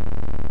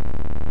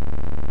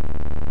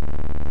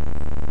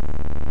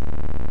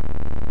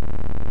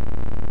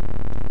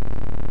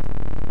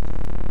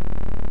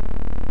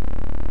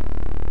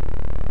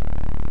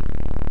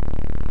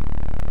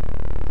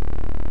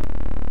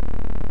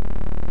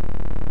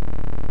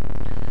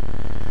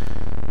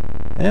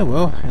 Yeah,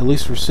 well, at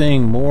least we're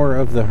seeing more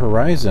of the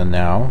horizon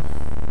now.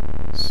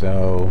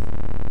 So,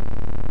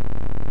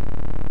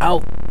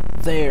 out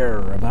there,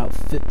 about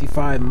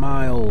 55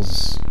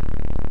 miles,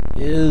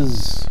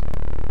 is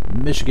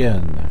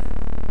Michigan.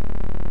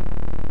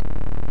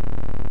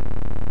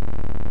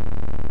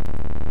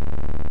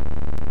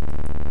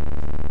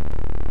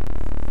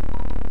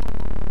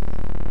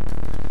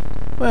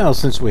 Well,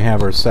 since we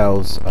have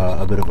ourselves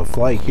a bit of a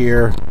flight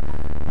here,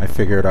 I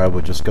figured I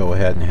would just go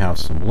ahead and have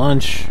some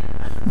lunch.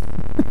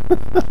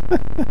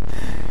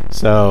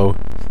 So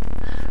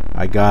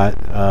I got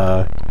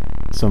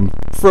some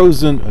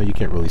frozen, oh, you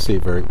can't really see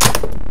it very,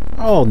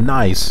 oh,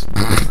 nice.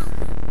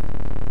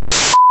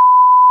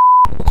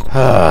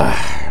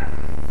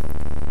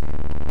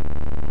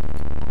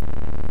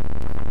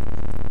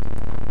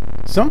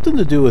 Something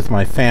to do with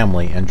my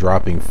family and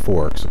dropping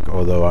forks,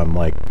 although I'm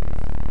like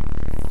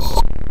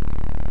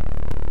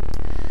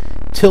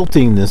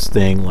tilting this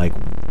thing like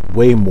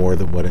way more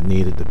than what it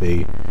needed to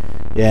be.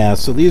 Yeah,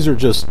 so these are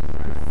just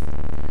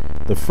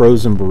the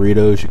frozen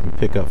burritos you can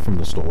pick up from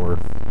the store,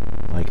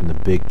 like in the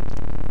big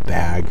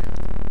bag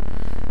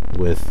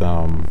with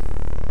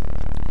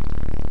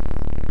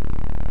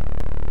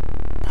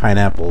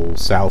pineapple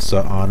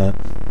salsa on it.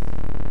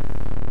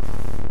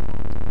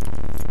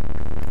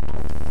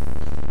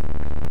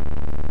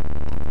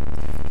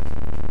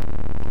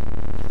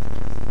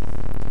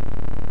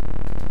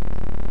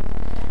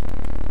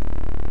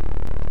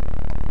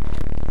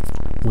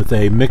 With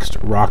a mixed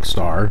rock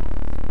star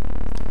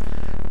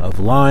of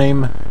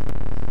lime,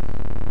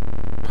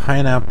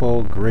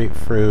 pineapple,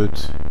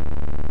 grapefruit,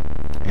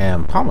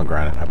 and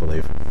pomegranate, I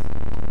believe.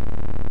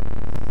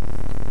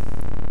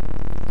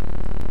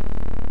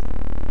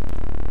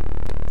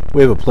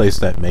 We have a place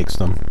that makes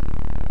them.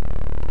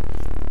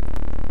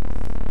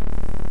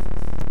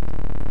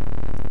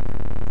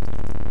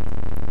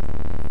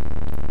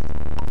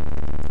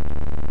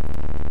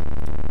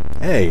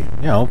 Hey,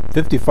 you know,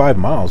 55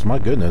 miles, my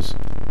goodness.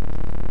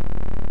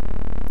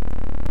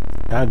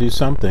 Gotta do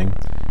something.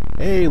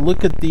 Hey,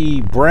 look at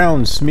the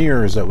brown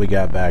smears that we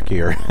got back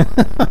here.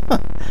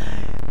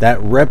 That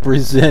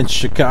represents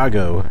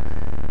Chicago.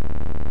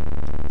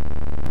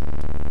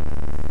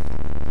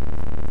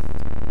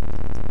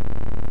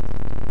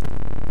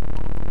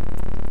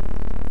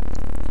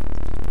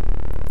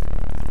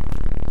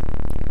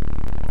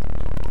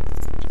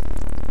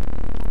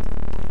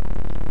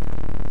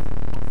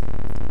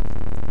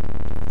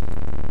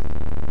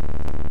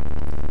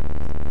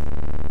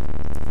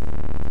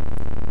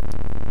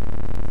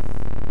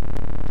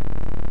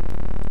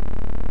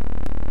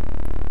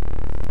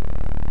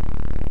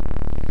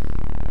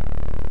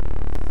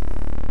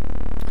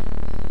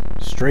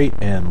 Straight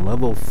and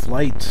level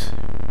flight.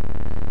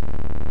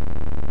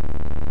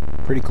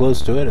 Pretty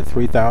close to it at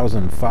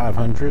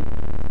 3,500.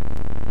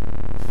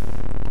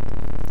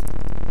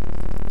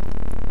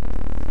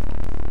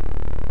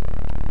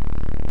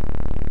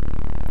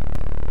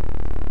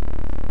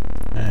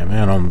 Hey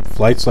man, on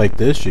flights like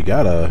this, you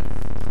gotta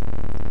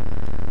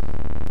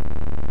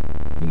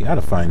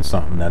find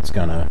something that's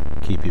gonna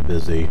keep you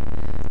busy.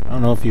 I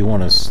don't know if you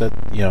want to sit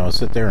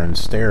there and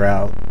stare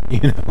out,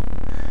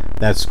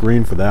 that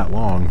screen for that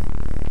long.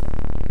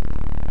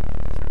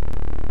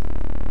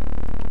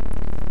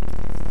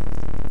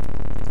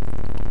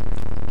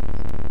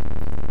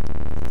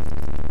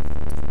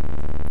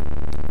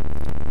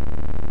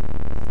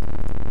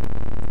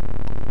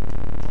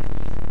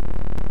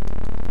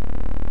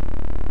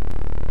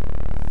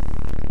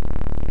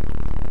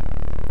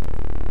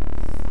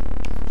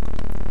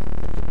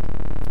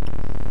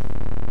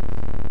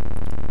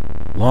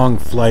 Long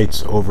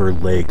flights over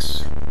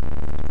lakes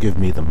give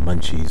me the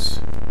munchies.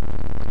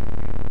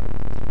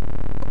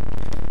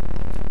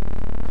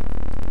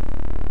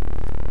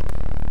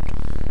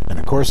 And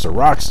of course the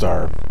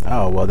Rockstar.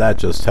 Oh, well, that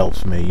just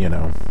helps me,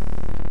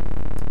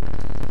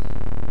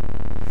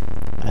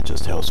 That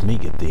just helps me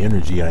get the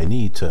energy I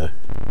need to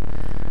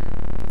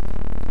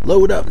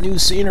load up new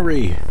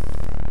scenery.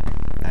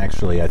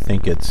 Actually, I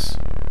think it's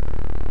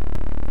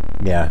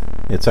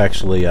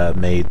actually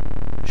made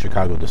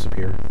Chicago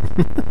disappear.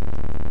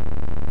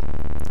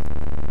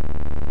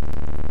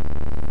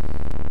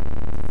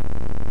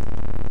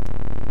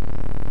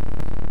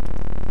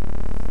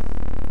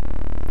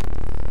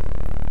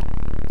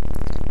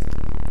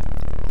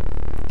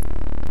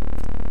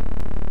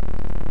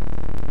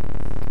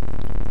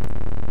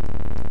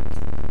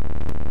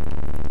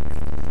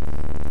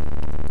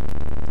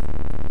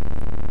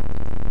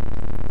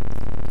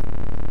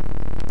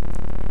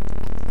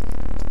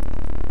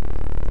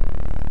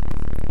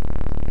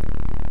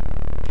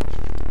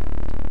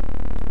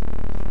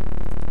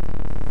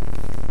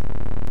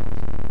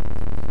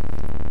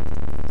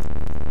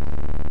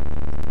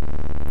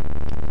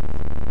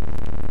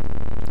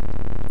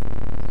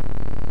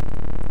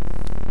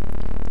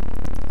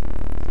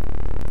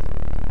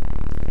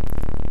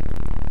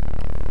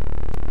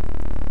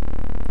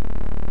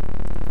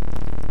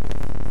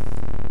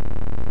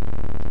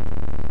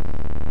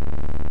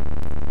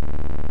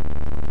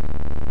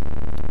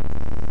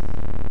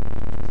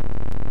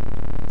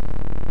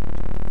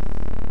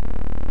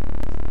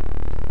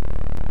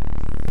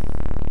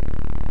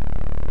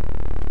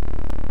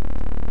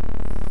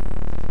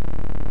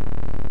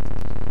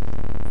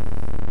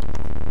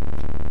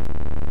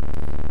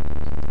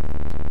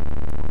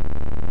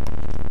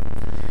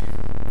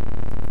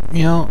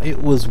 You know,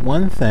 it was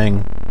one thing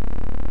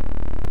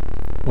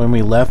when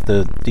we left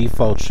the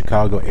default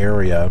Chicago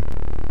area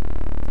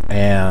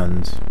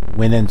and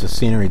went into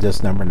scenery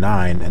disc number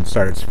 9 and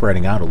started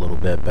spreading out a little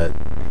bit, but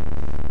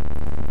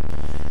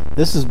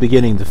this is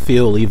beginning to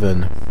feel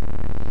even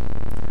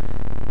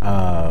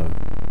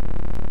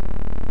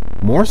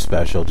more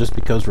special just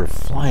because we're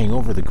flying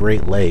over the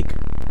Great Lake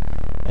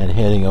and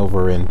heading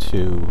over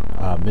into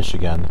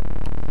Michigan.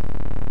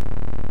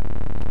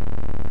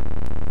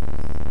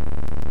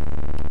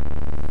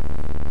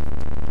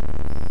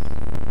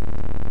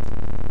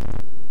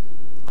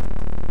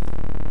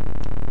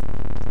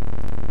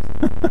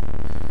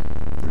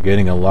 We're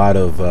getting a lot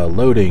of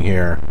loading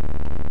here.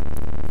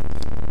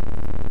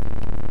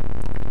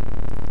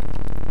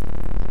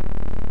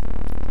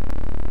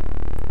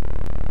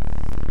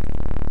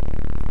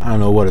 I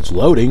don't know what it's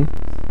loading.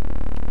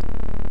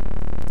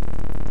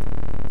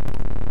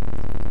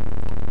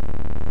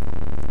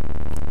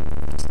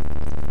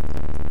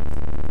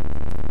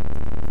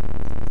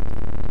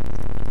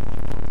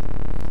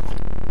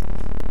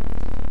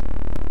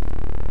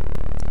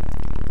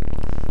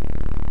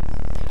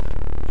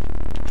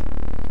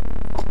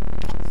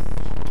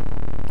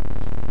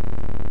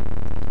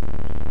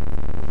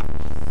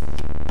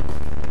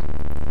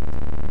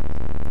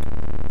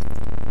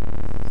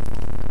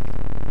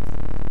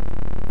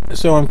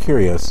 So I'm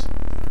curious,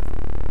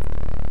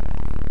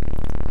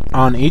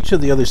 on each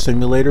of the other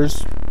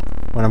simulators,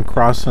 when I'm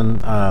crossing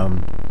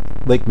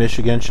Lake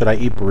Michigan, should I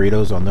eat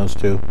burritos on those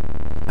two?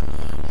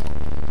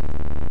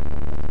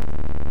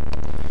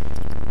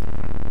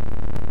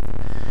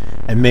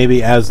 And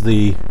maybe as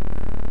the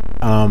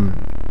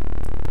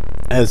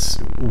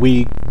as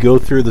we go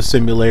through the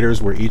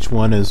simulators where each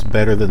one is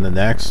better than the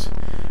next,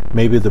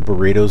 maybe the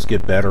burritos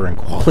get better in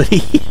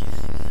quality.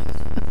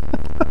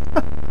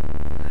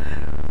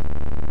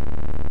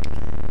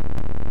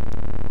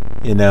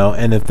 You know,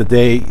 and if the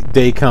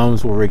day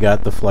comes where we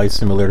got the Flight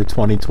Simulator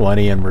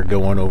 2020 and we're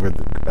going over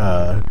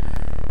the,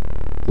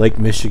 Lake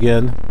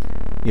Michigan,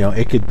 you know,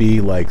 it could be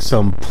like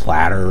some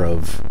platter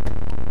of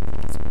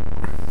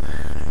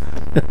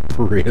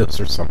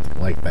burritos or something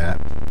like that.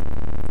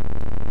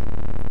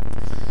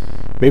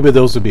 Maybe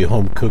those would be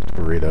home-cooked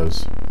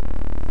burritos.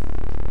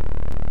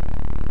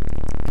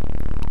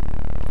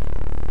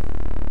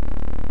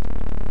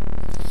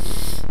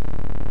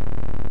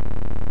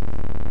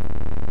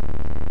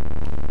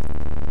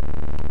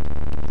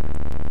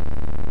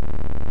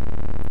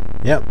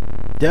 Yep,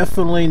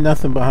 definitely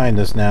nothing behind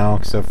us now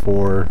except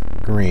for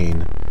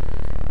green.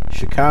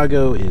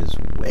 Chicago is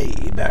way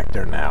back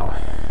there now.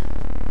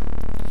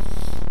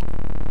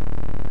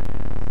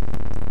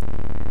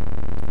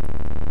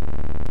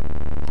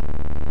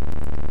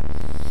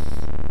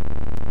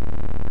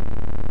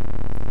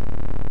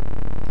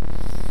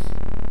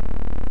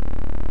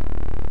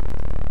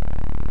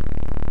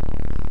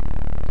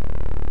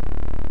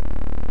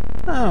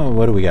 Oh,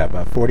 what do we got?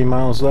 About 40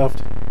 miles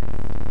left?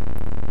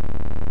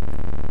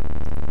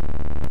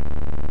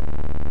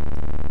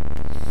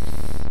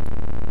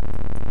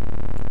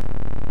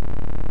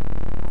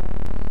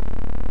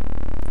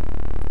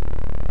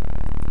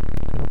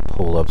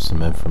 Pull up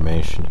some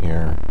information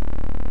here.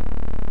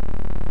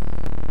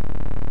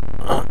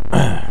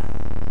 I'm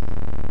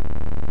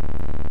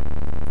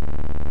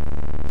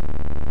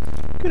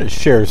gonna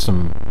share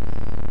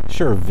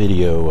a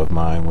video of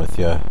mine with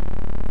you.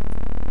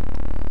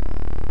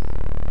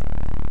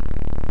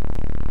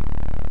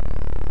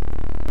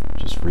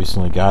 Just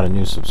recently got a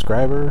new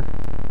subscriber.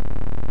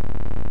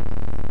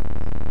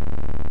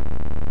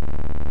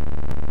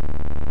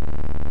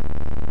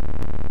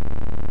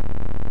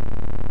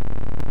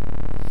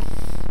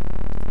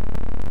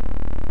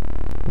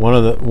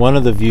 One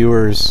of the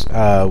viewers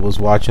was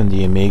watching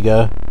the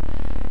Amiga,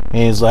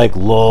 and he's like,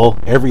 "Lol,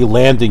 every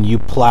landing you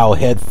plow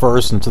head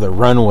first into the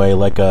runway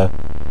like a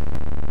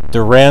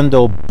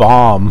Durando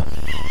bomb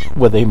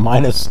with a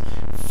minus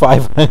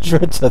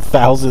 500 to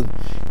 1000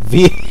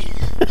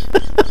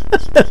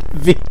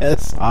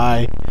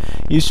 VSI.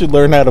 You should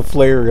learn how to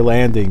flare your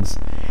landings."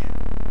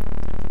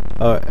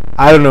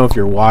 I don't know if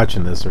you're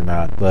watching this or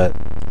not, but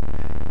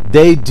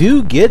they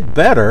do get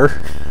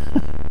better.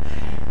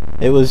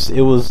 It was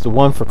the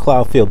one for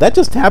Cloudfield. That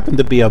just happened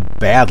to be a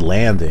bad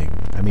landing.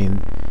 I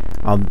mean,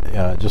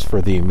 just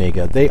for the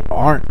Amiga. They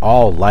aren't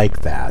all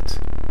like that.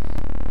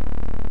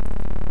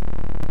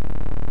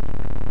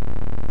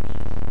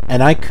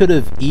 And I could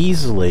have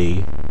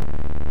easily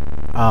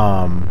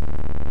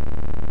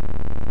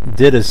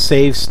did a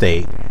save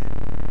state.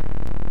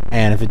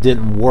 And if it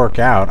didn't work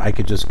out, I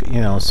could just, you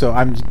know, so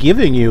I'm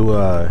giving you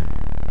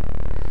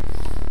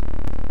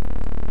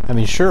I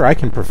mean, sure, I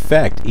can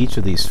perfect each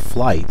of these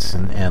flights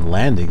and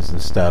landings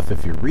and stuff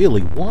if you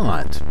really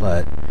want,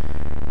 but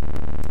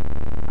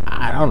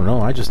I don't know.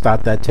 I just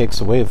thought that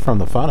takes away from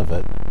the fun of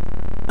it.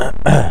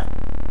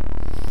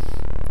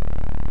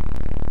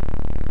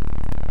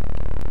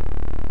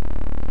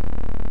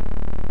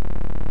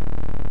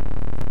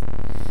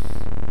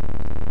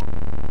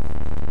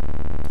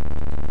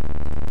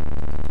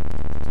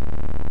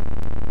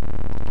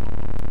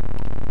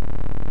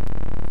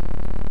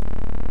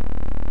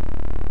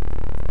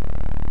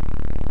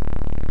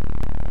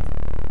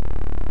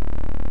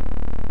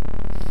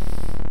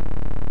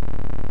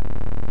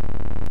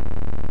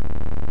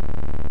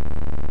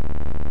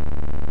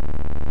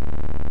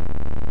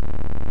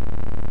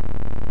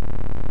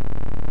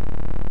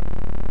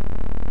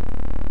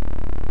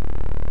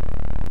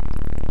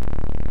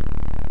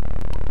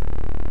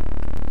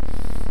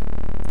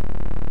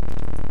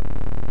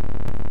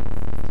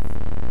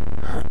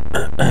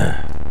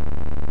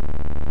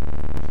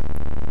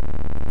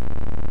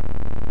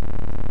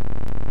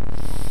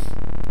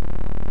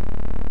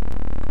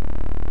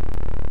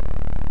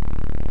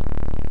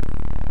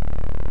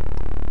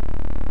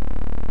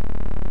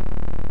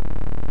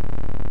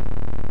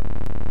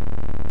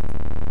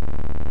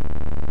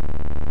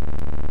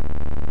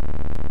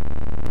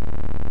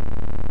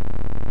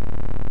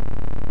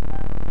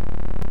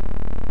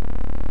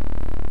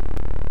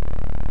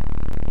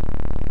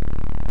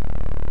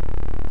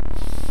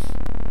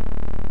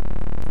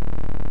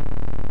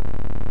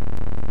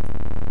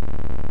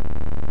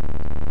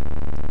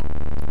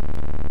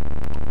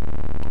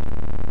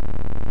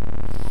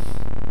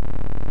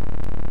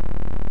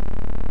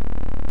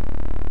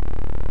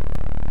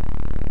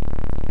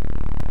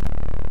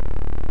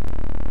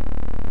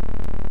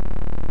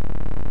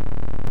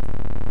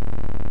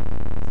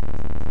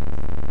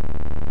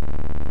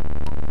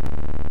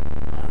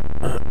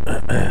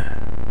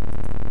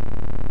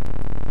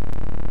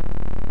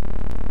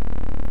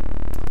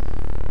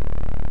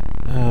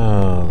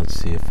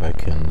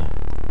 can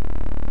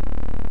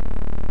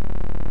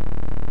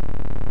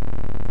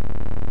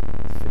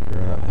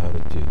figure out how to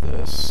do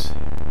this.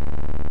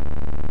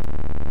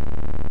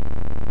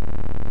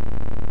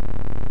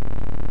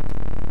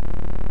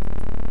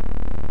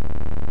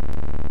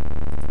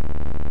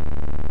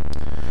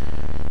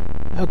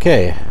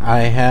 Okay, I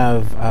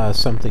have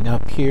something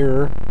up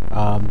here,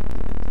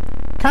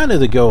 kind of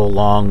to go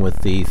along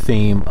with the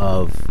theme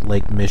of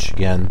Lake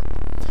Michigan.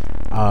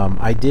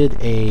 I did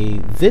a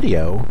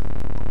video,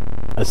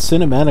 a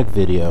cinematic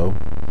video.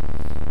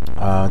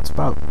 It's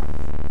about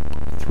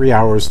 3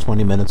 hours,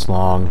 20 minutes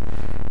long,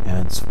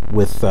 and it's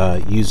with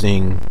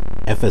using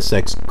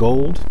FSX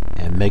Gold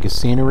and Mega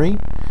Scenery.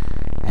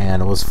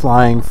 And I was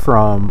flying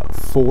from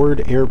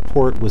Ford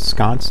Airport,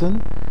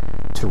 Wisconsin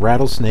to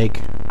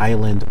Rattlesnake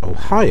Island,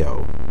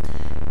 Ohio.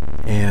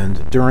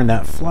 And during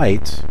that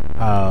flight,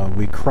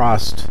 we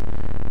crossed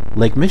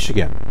Lake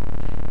Michigan.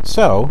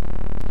 So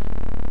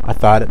I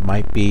thought it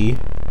might be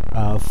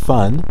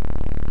fun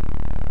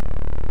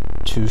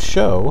to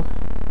show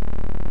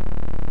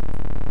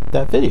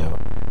that video.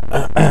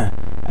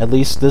 At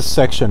least this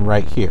section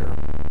right here.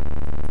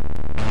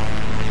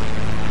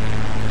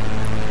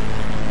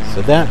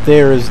 So that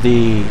there is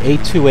the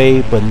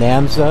A2A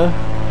Bonanza.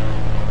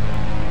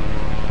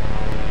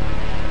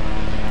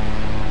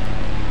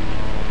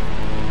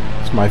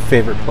 It's my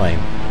favorite plane.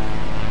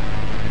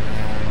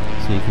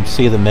 So you can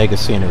see the mega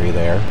scenery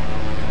there.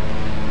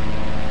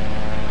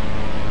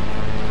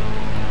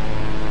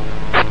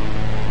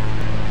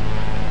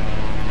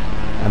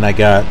 And I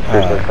got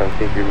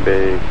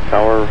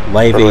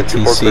live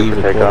ATC,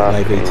 record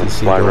live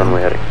ATC going.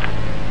 Runway heading.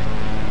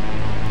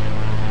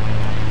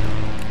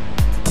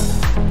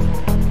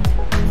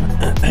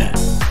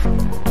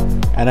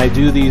 And I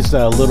do these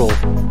little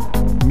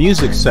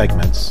music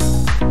segments.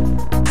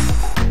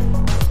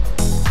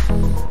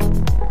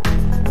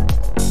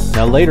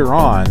 Now later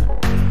on,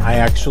 I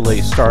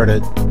actually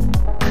started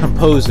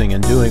composing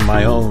and doing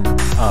my own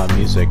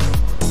music.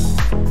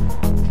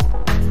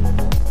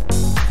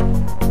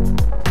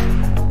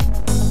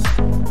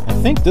 I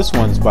think this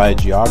one's by a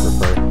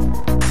geographer.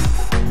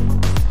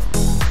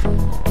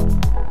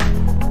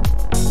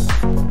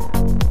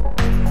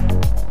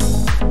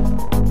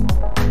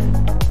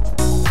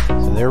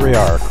 So there we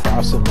are,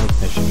 crossing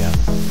Lake Michigan.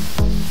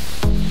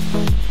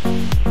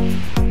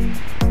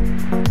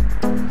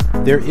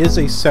 There is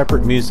a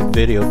separate music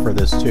video for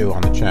this too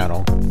on the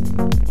channel.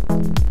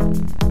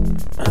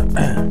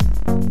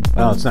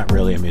 Well, it's not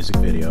really a music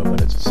video,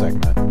 but it's a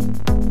segment.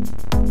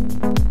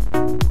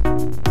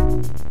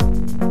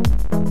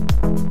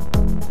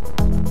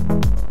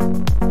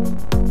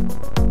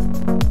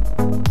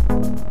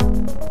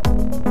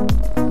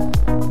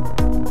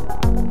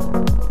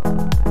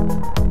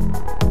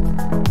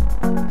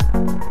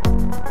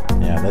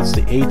 Yeah, that's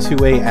the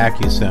A2A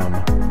AccuSim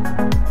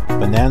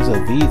Bonanza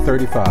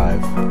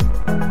V35.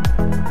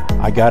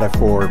 I got it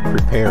for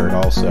prepared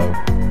also.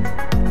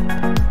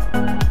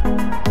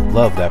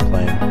 Love that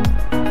plane.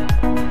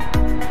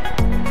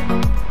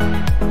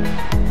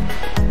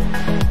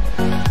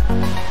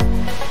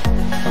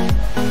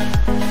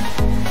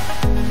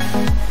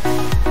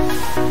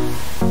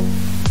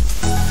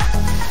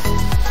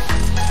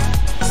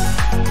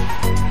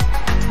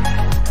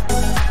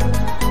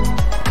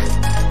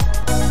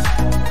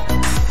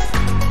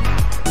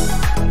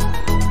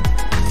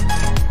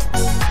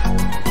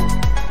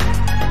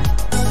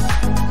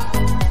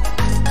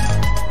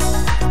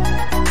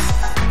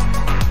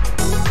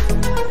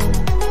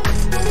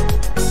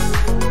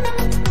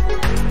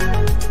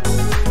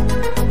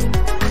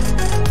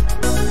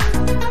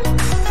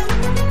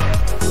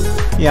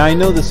 Yeah, I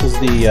know this is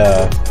the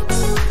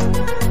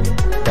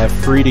that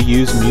free to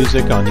use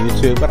music on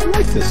YouTube, but I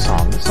like this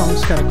song. This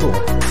song's kind of cool.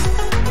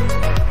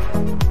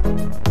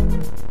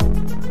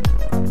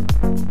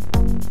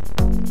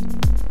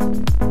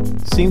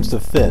 Seems to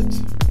fit.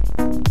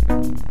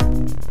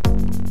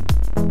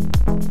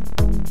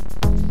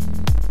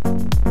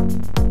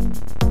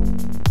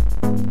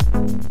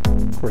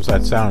 Of course,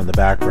 that sound in the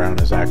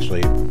background is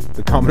actually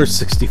the Commodore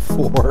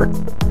 64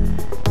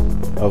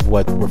 of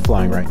what we're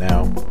flying right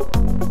now.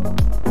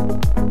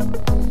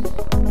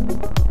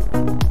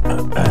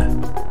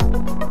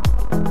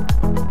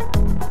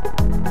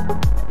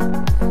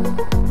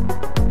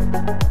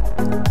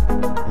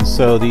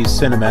 So these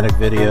cinematic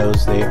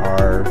videos, they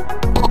are...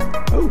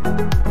 Oh!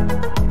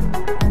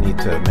 We need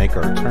to make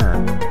our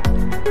turn.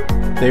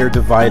 They are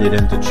divided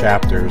into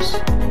chapters.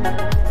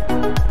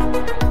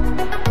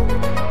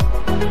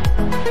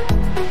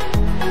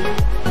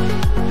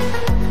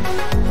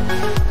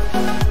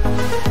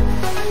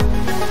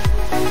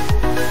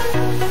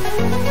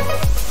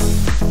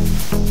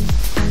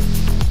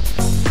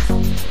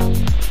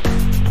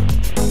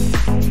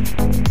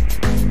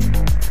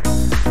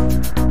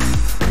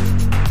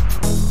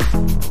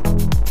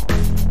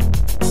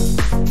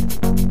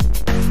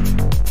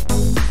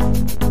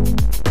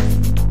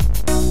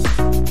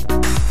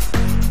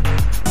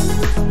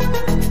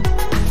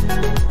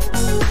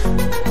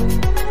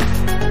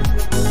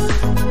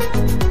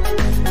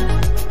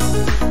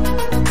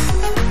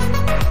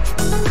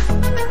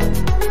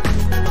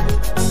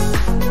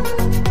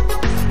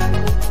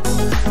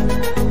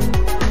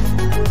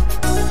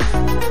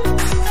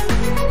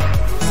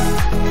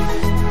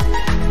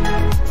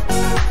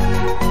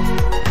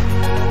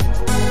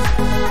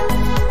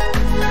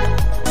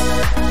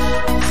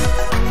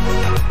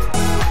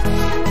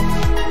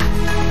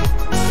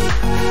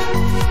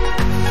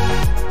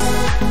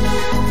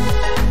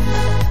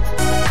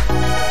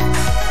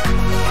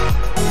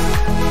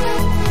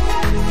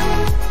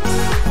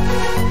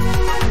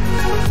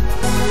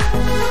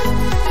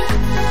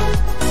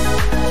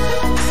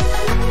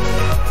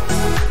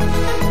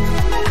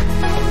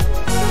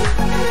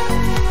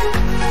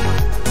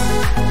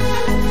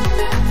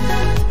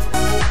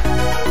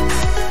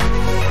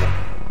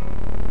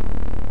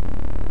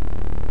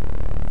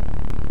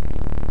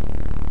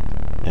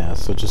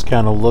 So just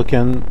kind of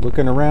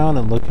looking around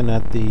and looking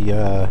at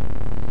the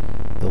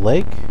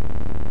lake.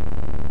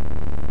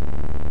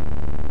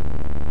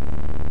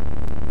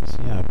 So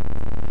yeah,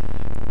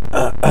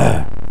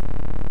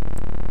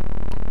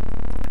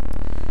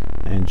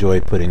 I enjoy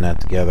putting that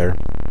together.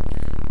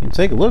 And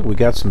take a look, we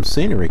got some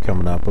scenery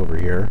coming up over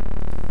here.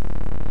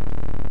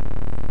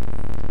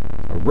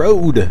 A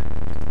road.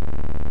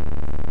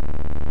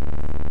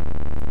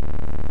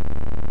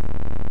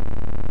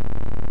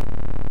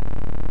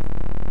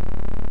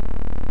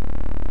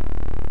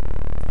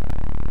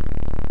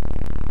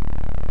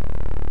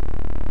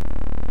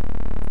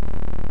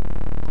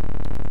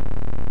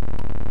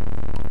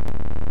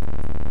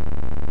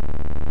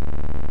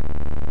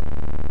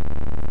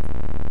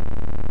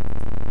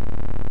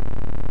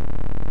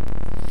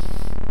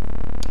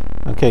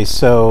 Okay,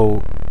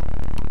 so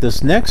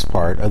this next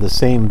part of the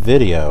same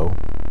video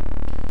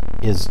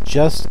is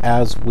just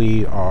as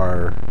we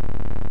are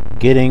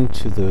getting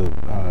to the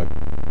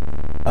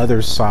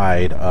other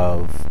side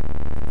of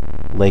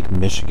Lake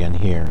Michigan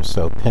here,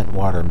 so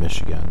Pentwater,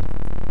 Michigan.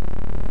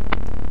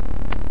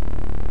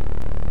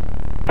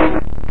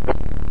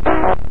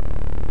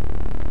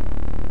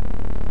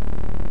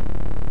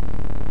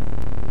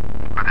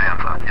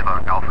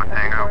 Alpha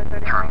Tango,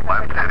 turn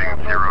left heading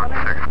 060.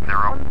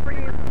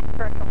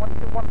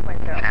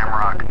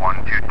 Shamrock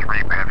 123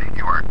 heavy,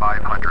 you are at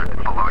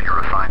 500 below your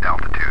assigned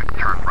altitude.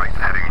 Turn right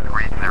heading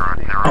 300.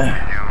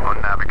 Resume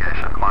on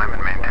navigation. Climb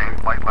and maintain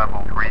flight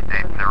level 380.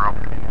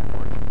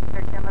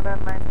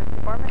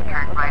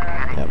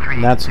 Yep,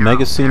 and that's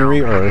Mega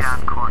Scenery Earth.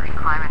 Climb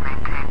and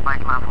maintain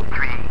flight level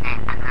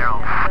 380.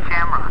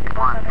 Shamrock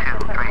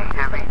 123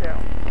 heavy.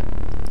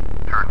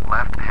 Turn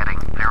left heading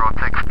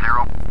 060.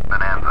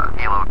 Bonanza,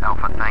 Kilo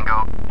Alpha Tango.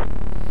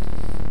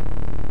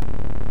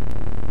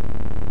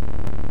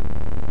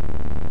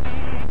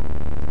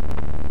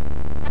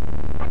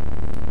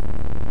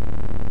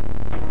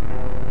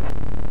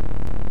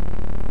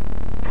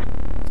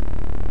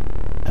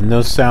 And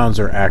those sounds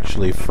are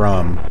actually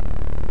from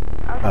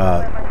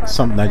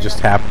something that just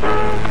happened.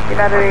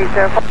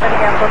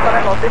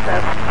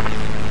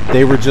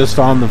 They were just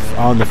on the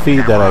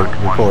feed that I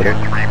recorded.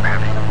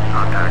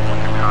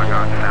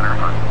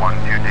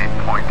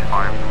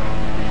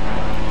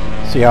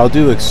 See, I'll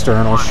do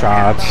external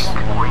shots.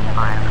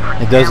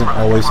 It doesn't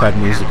always have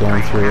music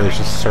going through, it's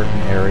just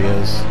certain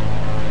areas.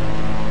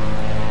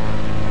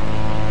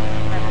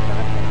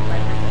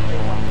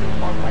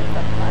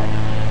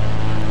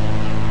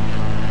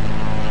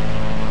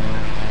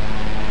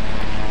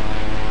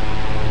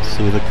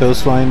 See the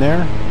coastline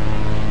there?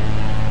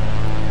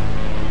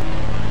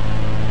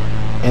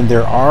 And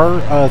there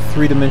are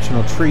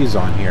three-dimensional trees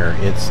on here.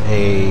 It's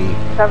a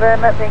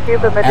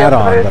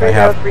add-on that I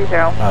have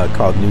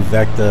called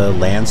Nuvecta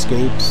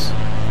Landscapes.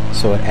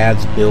 So it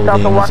adds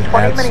buildings, it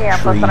adds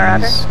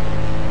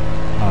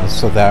trees,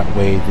 so that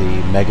way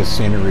the mega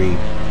scenery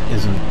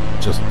isn't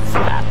just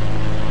flat.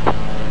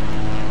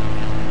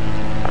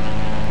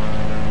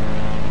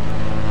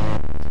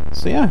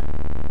 So yeah.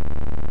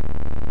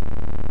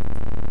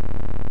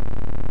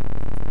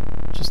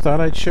 Just thought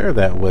I'd share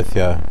that with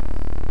you.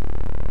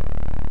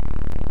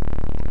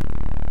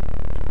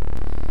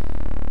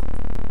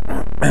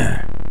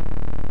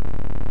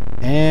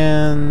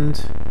 And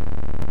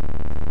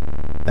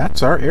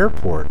that's our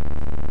airport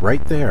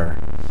right there,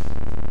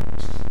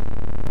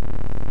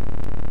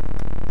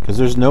 because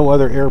there's no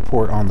other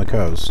airport on the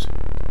coast.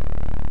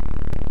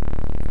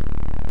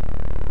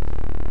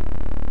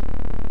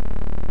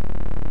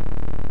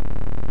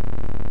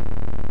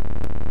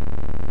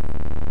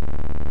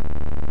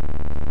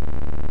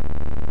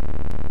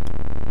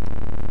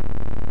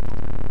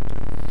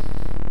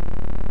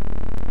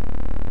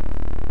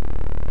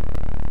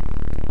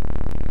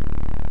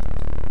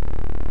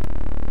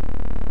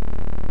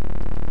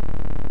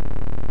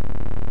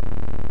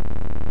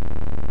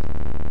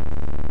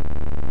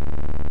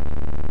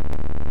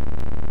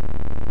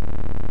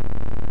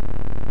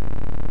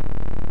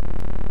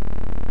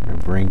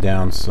 Bring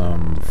down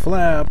some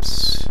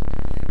flaps,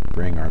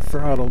 bring our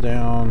throttle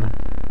down.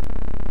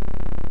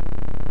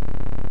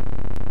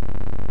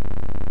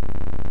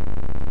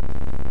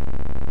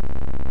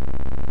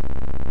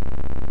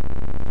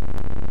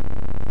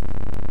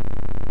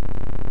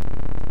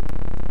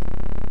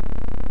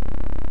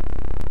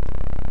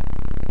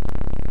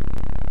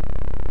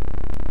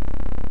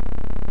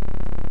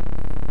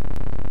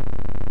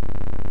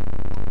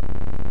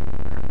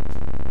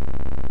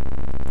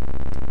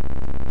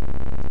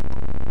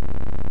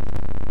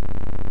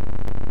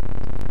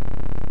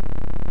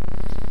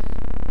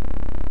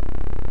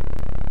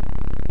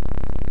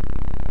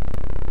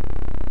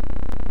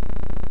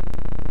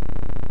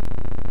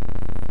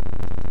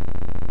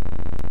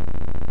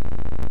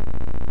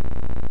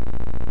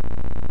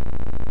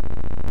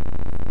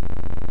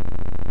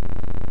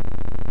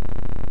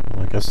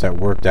 That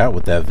worked out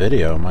with that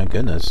video. My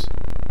goodness,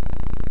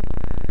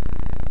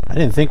 I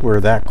didn't think we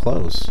were that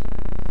close.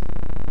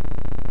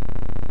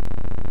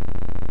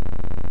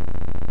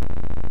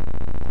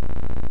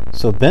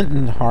 So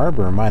Benton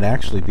Harbor might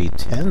actually be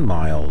 10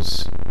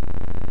 miles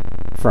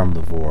from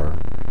the VOR.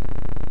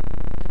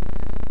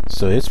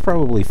 So it's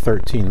probably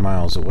 13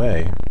 miles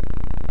away.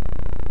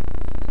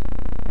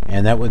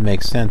 And that would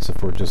make sense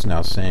if we're just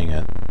now seeing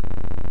it.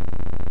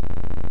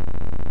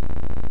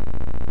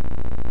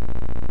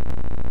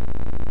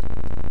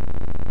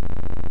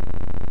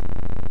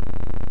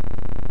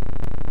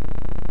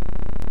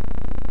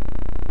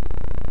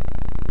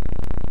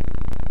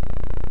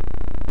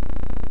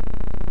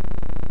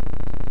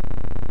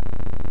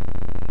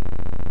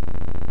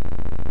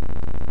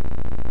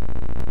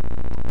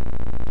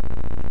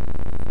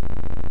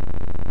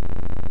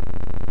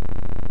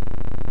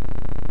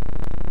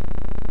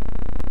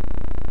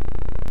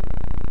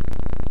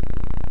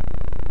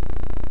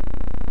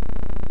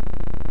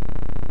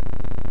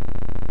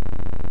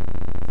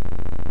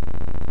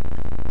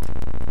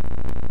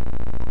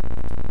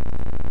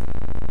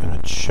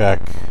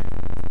 Check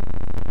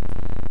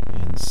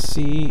and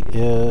see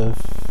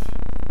if...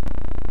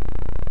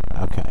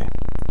 Okay,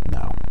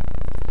 no.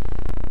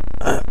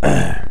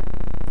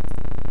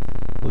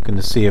 Looking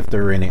to see if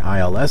there are any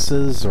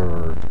ILSs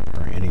or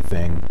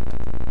anything.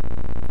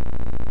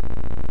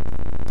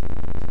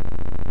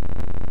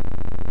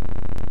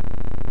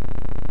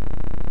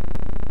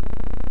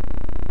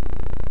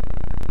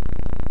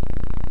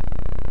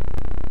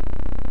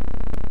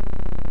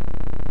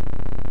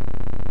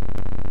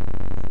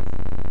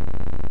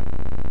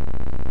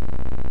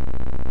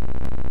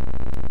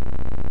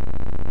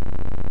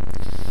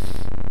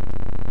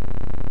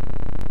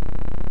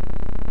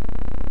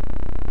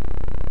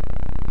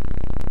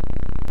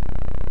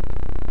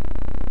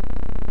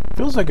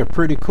 Feels like a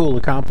pretty cool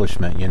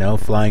accomplishment, you know,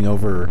 flying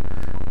over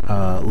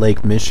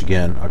Lake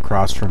Michigan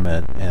across from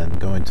it and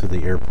going to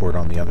the airport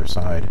on the other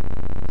side.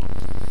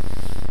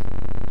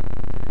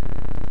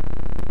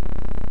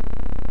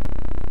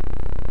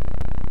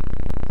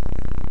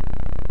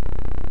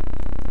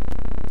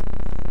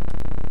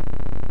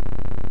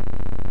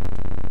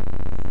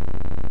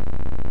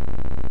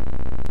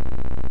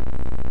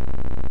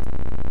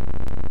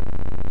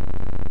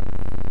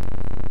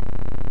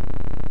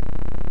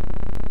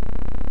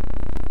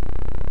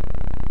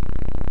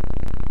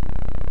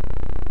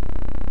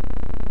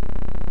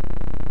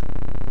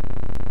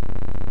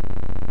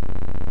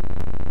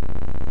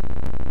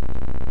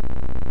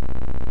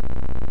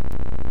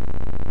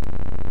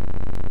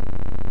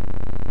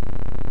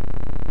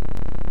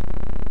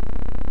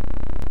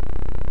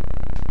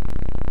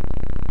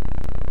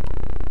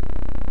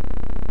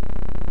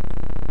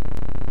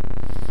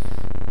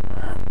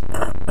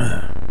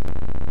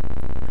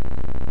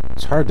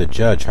 Hard to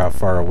judge how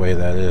far away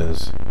that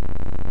is.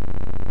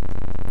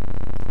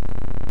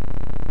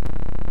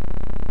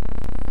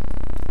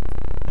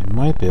 I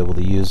might be able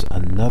to use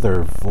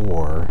another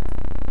VOR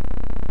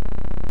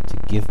to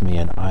give me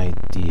an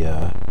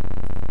idea.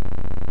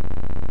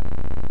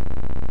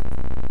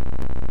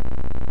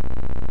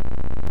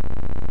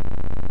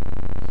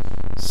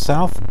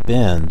 South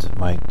Bend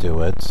might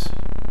do it.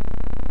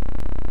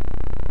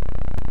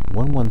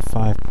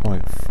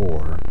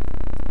 115.4.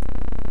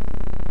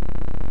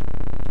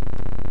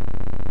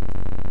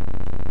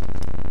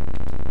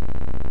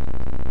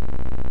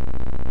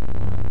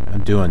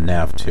 Doing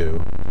nav 2.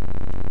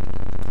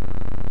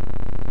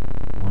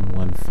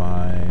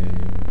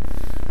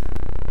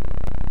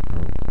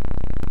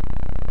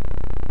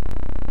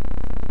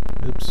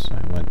 115. Oops,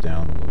 I went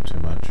down a little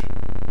too much.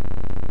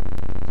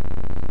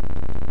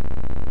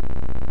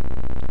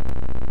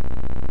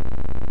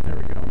 There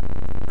we go.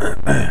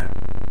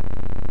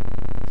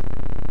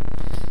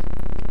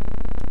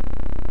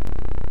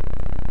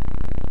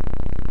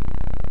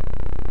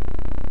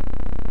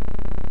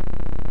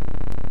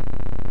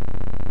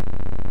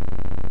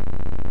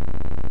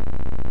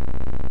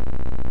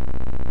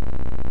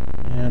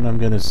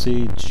 Going to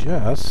see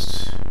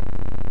just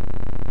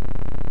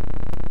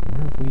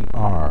where we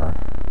are.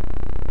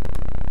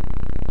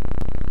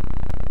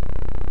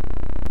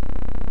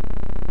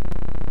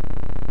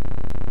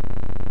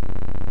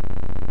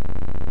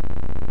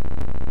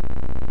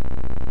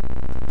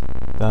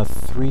 About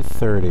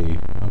 3:30.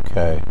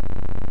 Okay.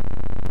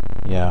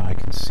 Yeah, I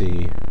can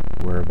see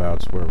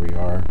whereabouts where we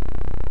are.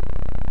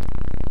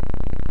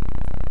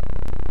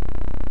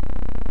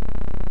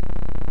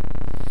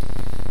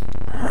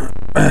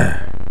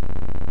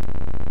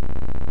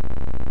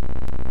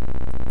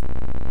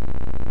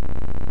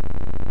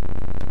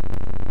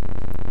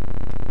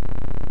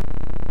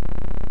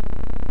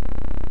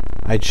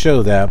 I'd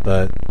show that,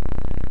 but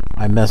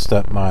I messed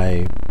up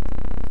my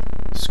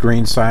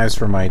screen size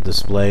for my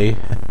display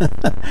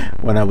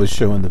when I was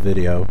showing the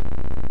video.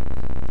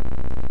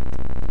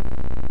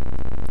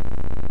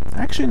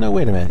 Actually, no,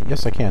 wait a minute.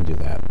 Yes, I can do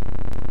that.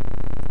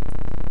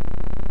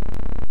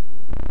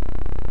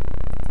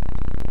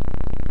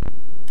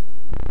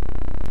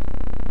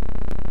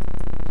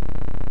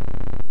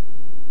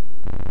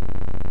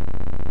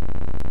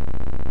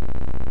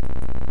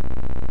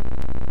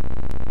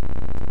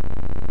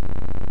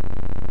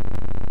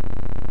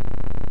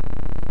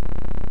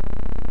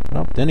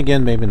 Then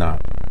again, maybe not.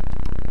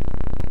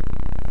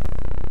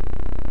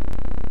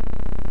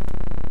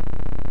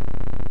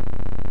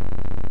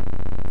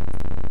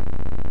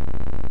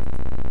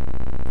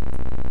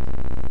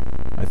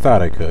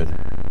 thought I could.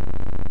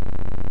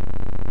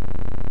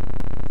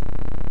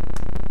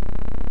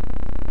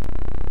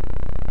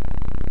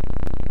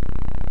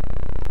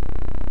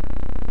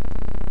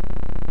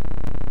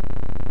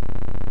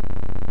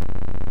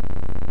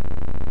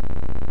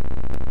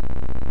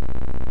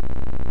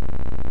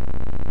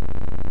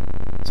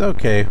 It's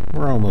okay,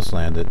 we're almost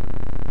landed.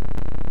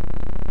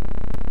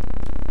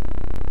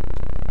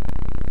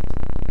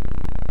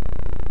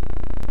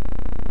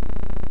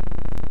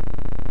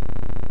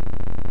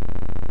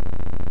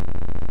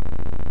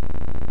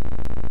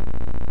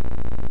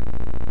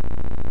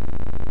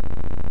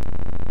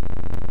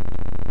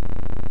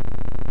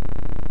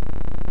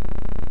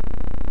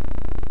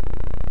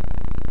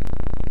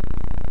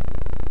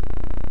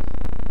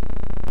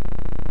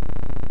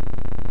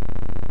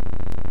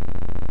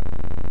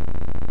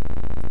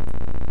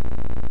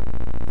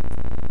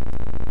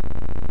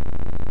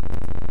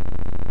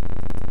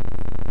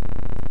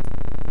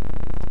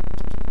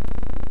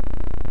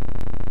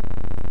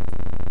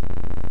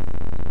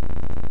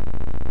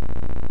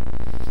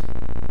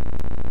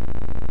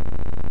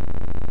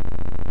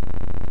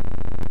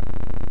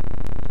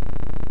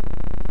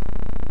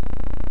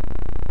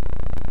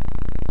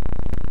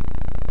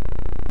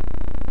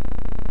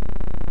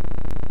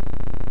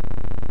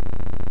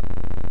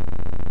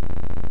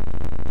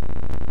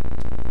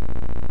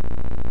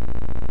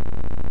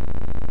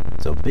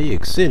 It's a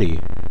big city.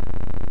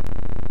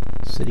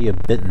 City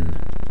of Benton.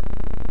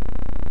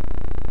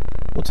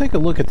 We'll take a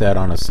look at that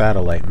on a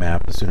satellite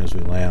map as soon as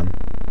we land.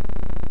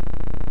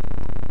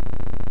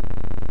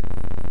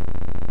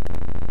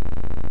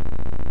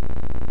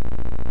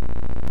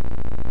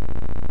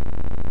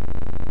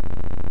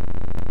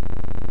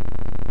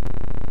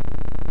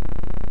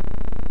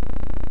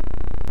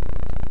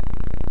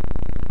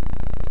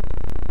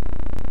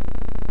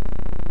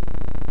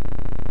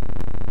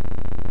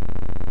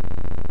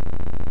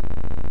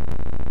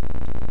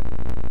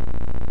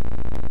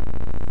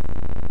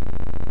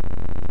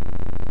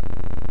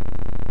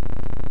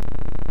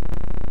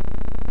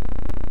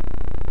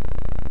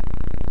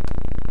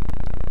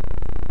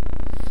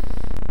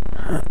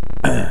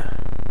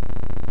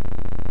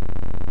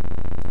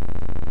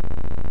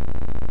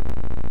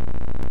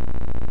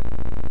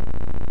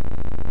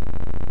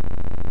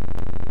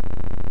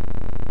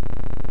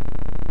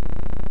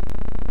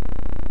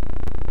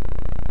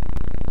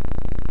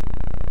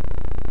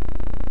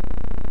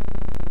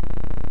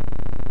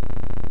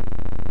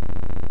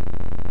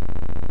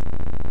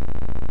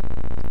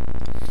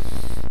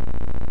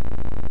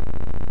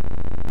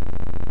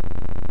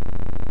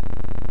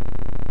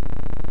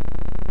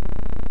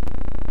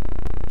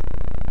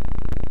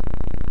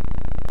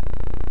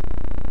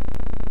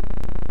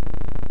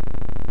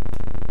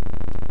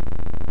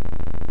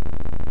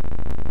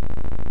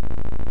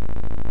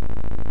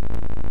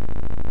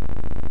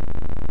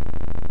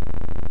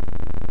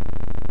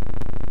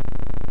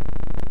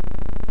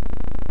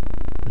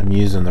 I'm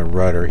using the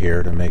rudder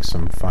here to make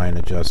some fine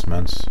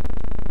adjustments.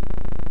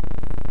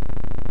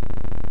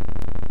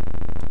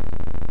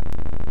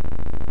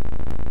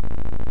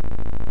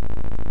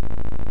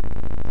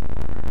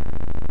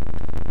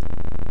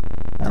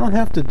 I don't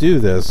have to do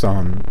this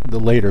on the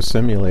later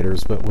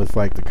simulators, but with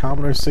like the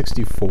Commodore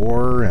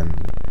 64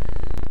 and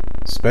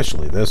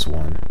especially this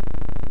one,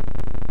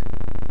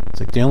 it's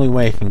like the only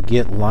way I can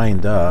get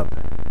lined up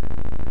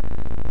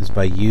is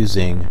by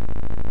using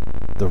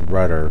the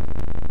rudder,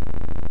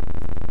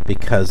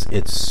 because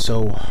it's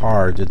so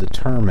hard to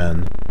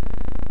determine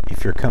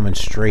if you're coming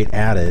straight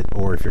at it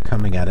or if you're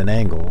coming at an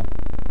angle.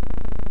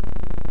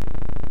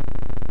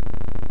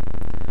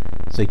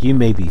 It's like you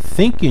may be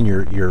thinking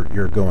you're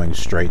going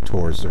straight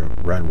towards the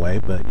runway,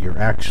 but you're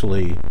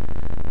actually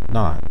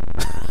not.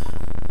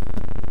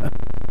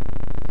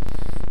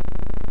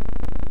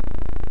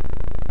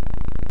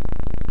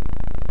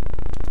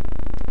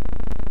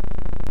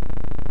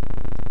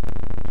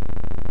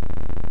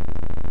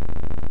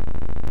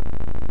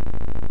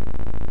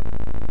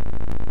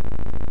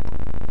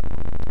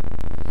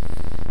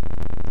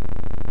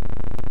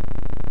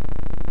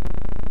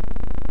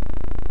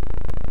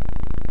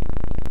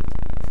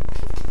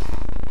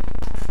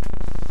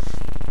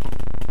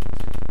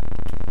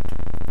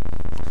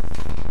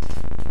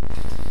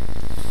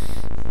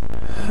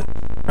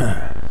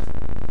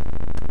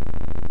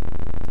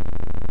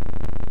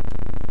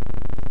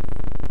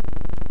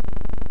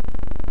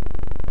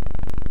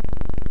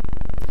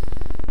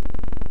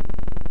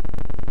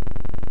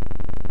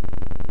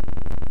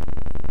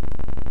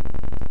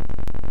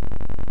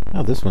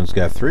 Oh, this one's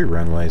got 3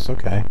 runways,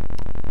 okay.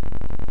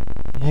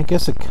 Yeah, I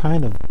guess it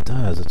kind of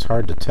does. It's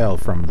hard to tell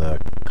from the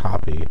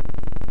copy.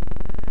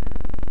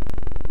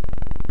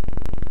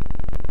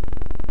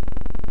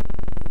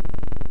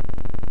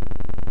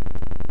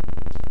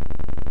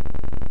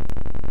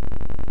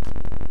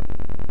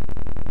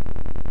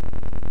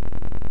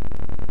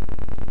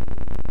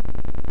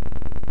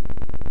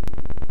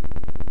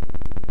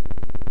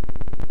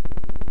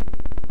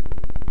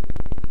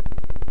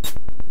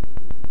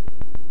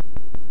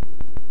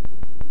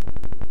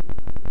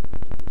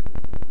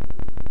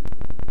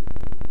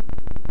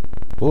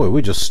 Boy,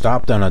 we just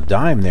stopped on a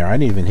dime there. I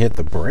didn't even hit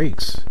the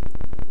brakes.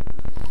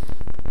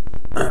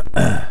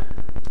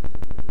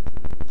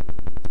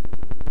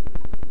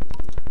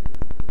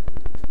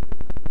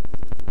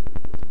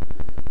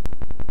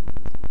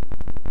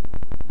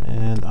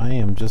 And I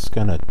am just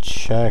gonna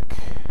check.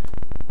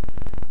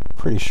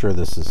 Pretty sure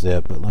this is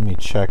it, but let me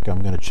check. I'm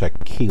gonna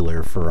check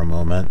KILR for a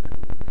moment.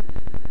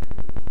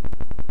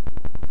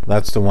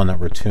 That's the one that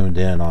we're tuned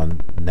in on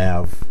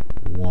nav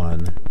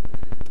 1.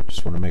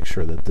 Just want to make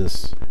sure that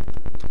this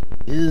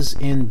is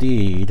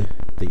indeed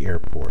the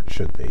airport.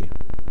 Should be.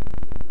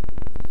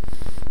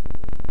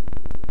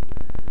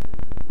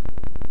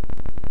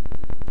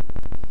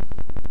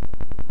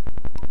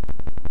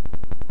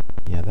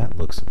 Yeah, that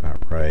looks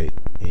about right.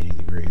 80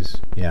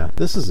 degrees. Yeah,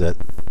 this is it.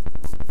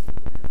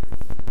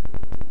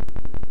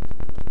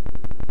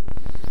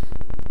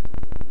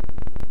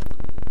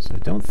 So I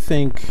don't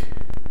think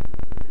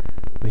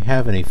we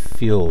have any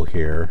fuel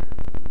here.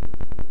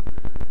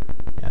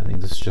 Yeah, I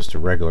think this is just a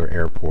regular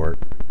airport.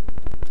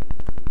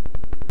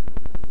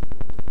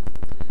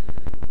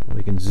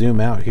 We can zoom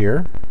out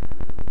here.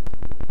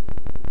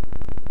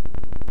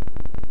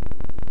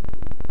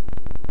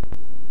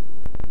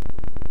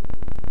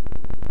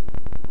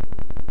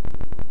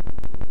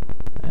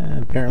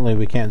 And apparently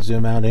we can't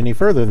zoom out any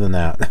further than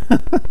that.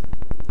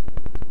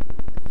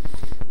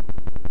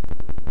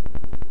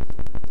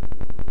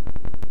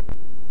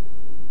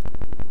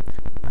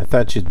 I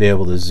thought you'd be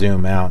able to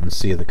zoom out and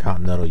see the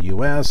continental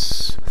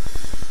US.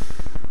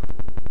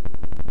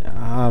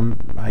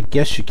 I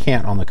guess you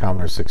can't on the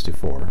Commodore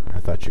 64. I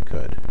thought you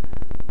could.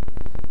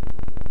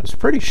 I was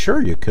pretty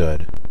sure you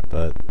could,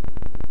 but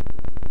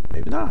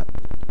maybe not.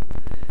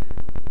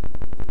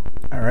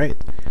 Alright.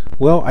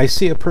 Well, I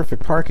see a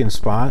perfect parking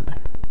spot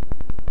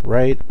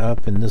right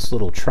up in this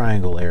little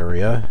triangle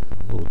area,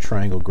 little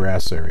triangle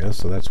grass area,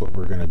 so that's what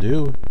we're going to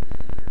do.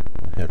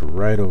 We'll head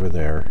right over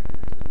there.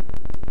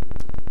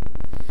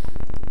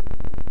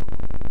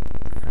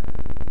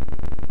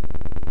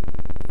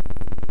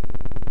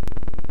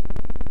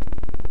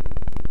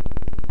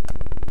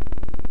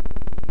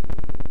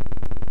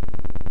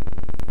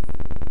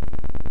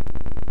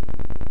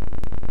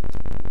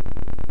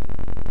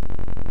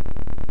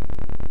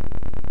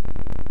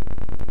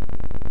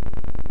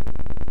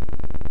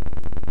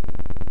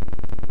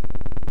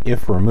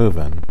 If we're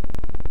moving.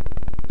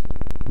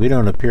 We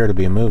don't appear to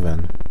be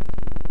moving.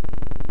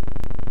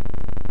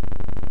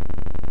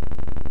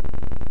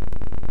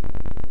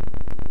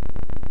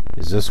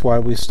 Is this why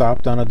we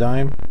stopped on a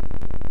dime?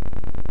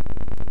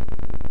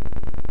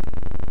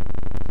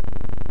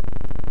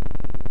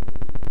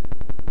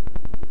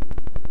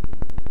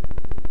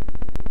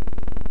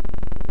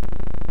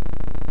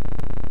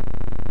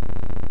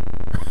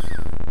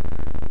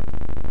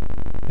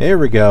 There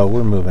we go.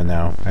 We're moving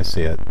now. I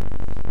see it.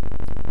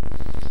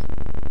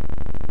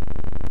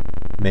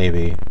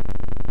 Maybe.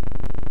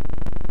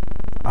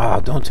 Ah,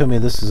 don't tell me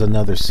this is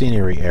another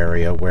scenery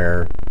area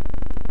where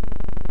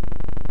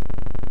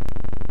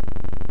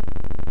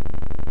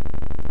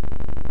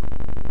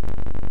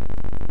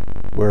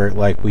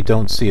like we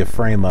don't see a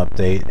frame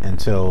update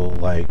until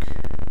like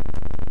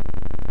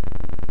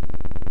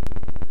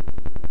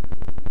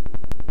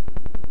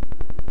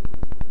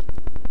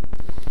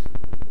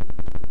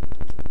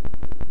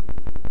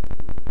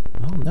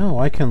oh no,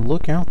 I can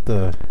look out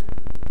the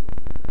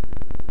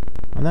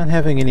I'm not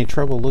having any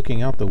trouble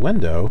looking out the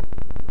window.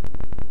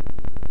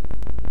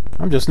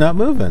 I'm just not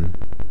moving.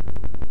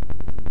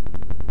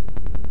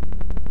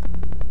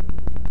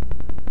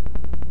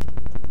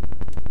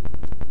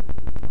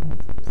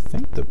 I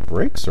think the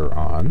brakes are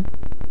on.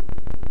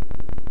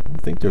 I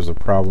don't think there's a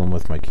problem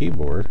with my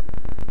keyboard.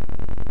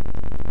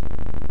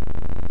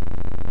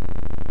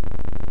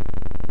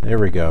 There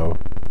we go.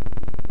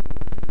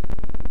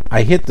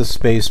 I hit the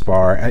space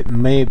bar. It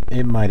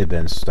might have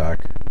been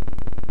stuck.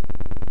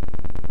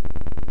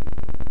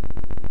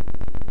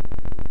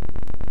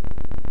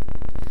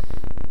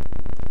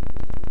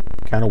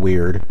 Kind of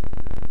weird.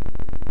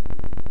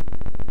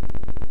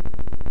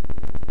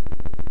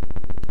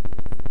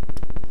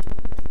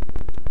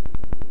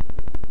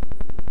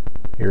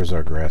 Here's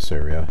our grass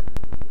area.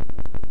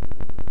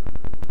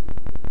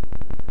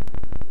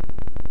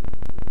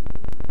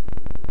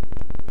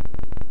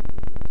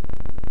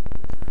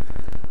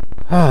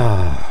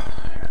 Ah,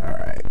 all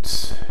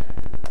right.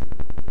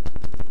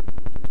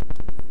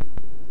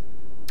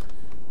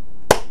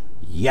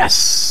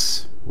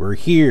 Yes, we're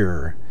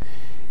here.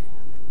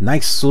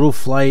 Nice little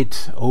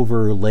flight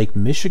over Lake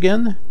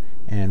Michigan,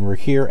 and we're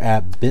here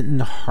at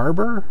Benton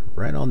Harbor,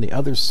 right on the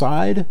other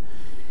side.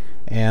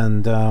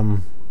 And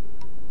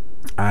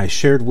I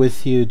shared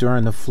with you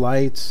during the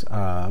flight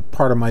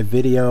part of my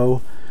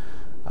video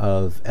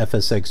of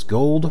FSX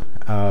Gold,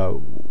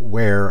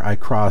 where I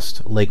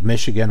crossed Lake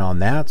Michigan on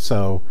that.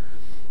 So,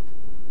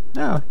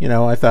 you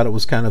know, I thought it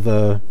was kind of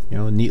a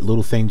neat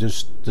little thing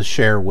just to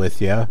share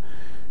with you.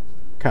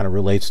 Kind of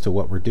relates to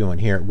what we're doing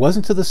here. It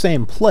wasn't to the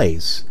same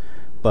place,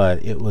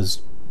 but it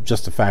was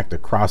just a fact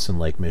of crossing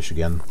Lake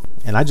Michigan,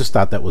 and I just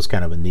thought that was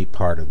kind of a neat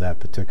part of that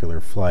particular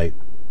flight.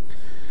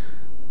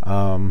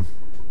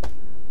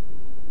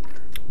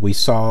 We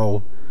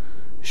saw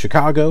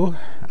Chicago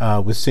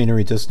with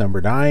scenery disc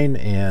number 9,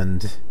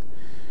 and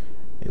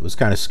it was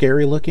kind of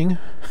scary looking.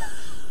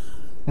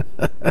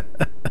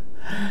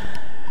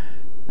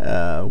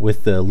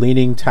 With the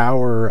leaning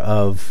tower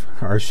of,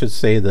 or I should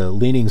say the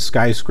leaning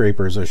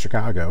skyscrapers of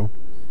Chicago.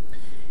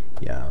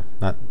 Yeah,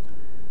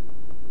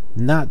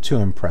 not too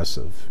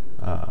impressive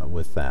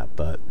with that,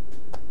 but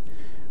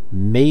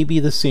maybe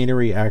the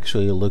scenery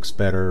actually looks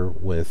better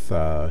with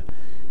the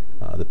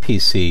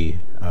PC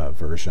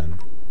version,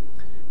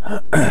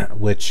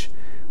 which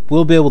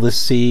we'll be able to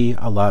see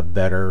a lot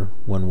better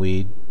when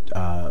we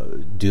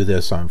do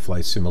this on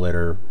Flight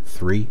Simulator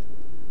 3,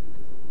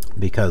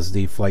 because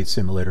the Flight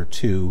Simulator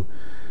 2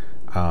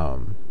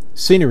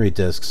 scenery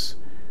discs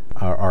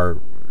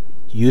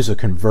use a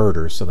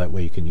converter, so that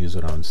way you can use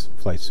it on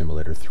Flight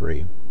Simulator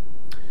 3.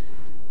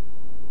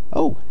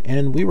 Oh,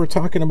 and we were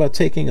talking about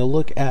taking a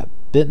look at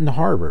Benton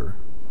Harbor.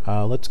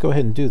 Let's go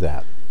ahead and do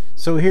that.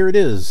 So here it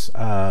is,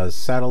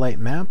 satellite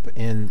map,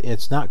 and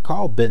it's not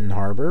called Benton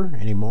Harbor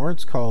anymore.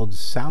 It's called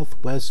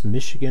Southwest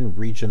Michigan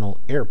Regional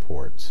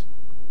Airport.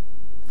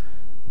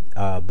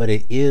 But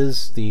it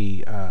is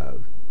the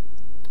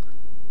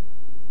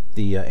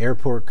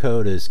airport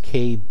code is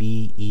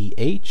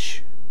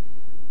KBEH.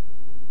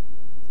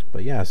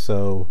 But yeah,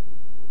 so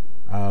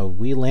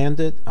we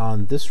landed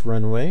on this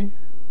runway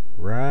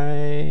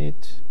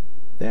right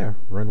there,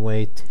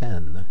 runway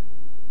 10.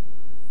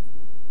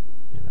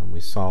 And we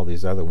saw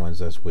these other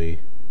ones as we...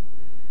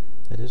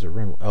 That is a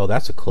runway. Oh,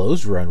 that's a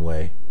closed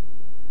runway.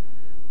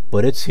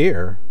 But it's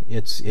here.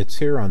 It's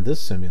here on this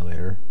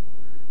simulator.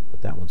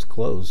 But that one's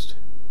closed.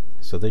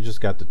 So they just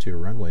got the 2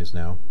 runways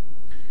now.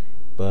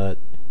 But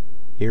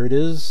here it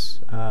is,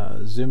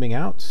 zooming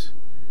out.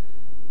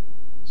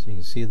 So you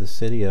can see the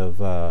city of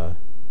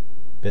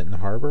Benton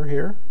Harbor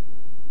here.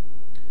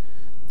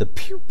 The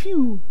Pew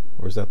Pew.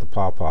 Or is that the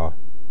Paw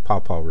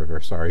River?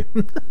 Sorry.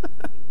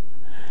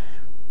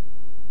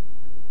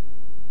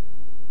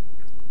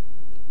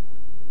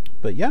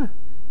 But yeah,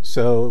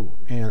 so,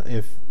 and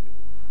if,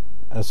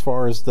 as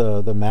far as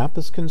the map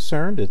is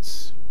concerned,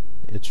 it's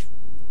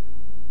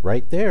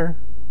right there.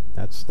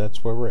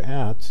 That's where we're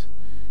at.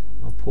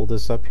 I'll pull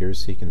this up here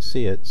so you can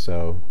see it.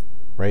 So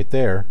right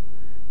there,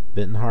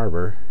 Benton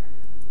Harbor.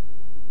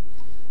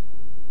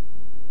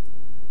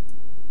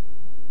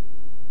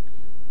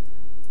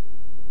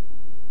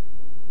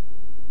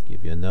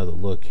 Give you another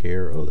look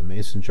here. Oh, the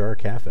Mason Jar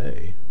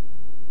Cafe.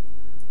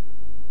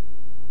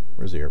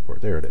 Where's the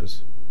airport? There it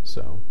is.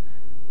 So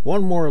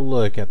one more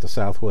look at the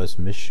Southwest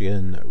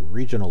Michigan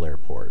Regional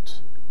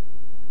Airport.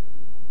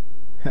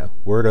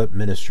 Word Up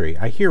Ministry.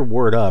 I hear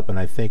Word Up and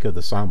I think of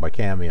the song by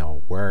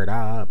Cameo, Word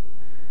Up.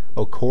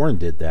 Oh, KORD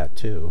did that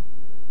too.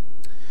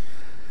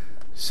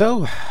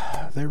 So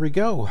there we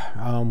go.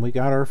 We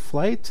got our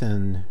flight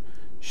and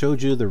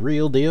showed you the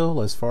real deal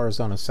as far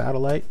as on a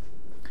satellite.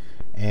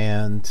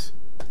 And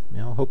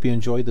hope you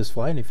enjoyed this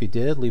flight. And if you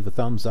did, leave a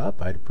thumbs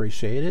up. I'd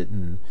appreciate it,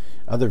 and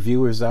other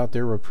viewers out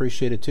there will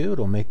appreciate it too.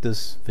 It'll make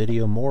this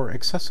video more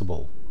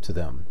accessible to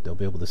them. They'll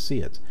be able to see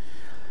it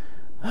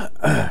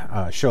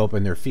show up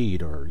in their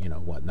feed, or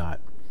whatnot.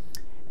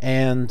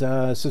 And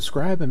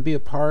subscribe and be a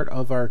part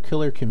of our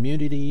KILR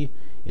community.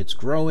 It's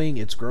growing,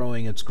 it's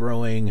growing, it's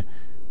growing.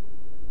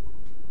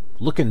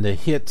 Looking to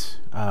hit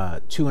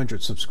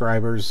 200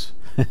 subscribers.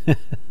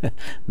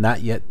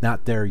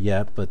 Not there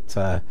yet, but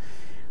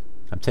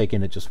I'm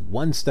taking it just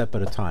one step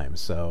at a time.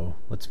 So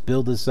let's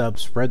build this up,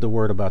 spread the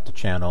word about the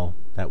channel.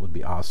 That would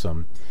be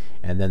awesome.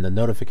 And then the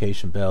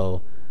notification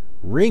bell,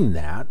 ring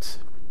that.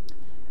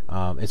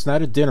 It's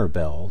not a dinner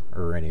bell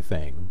or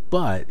anything,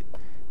 but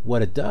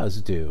what it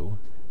does do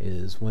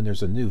is when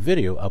there's a new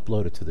video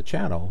uploaded to the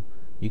channel,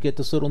 you get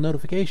this little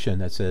notification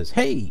that says,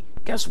 hey,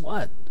 guess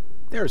what?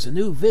 There's a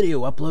new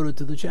video uploaded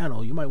to the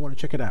channel. You might want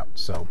to check it out.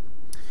 So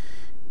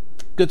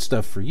good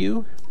stuff for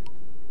you,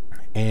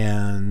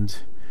 and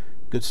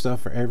good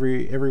stuff for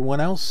everyone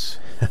else.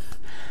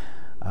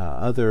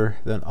 Other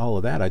than all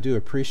of that, I do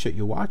appreciate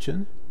you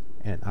watching,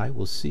 and I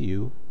will see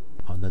you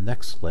on the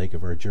next leg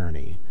of our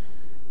journey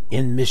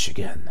in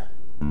Michigan.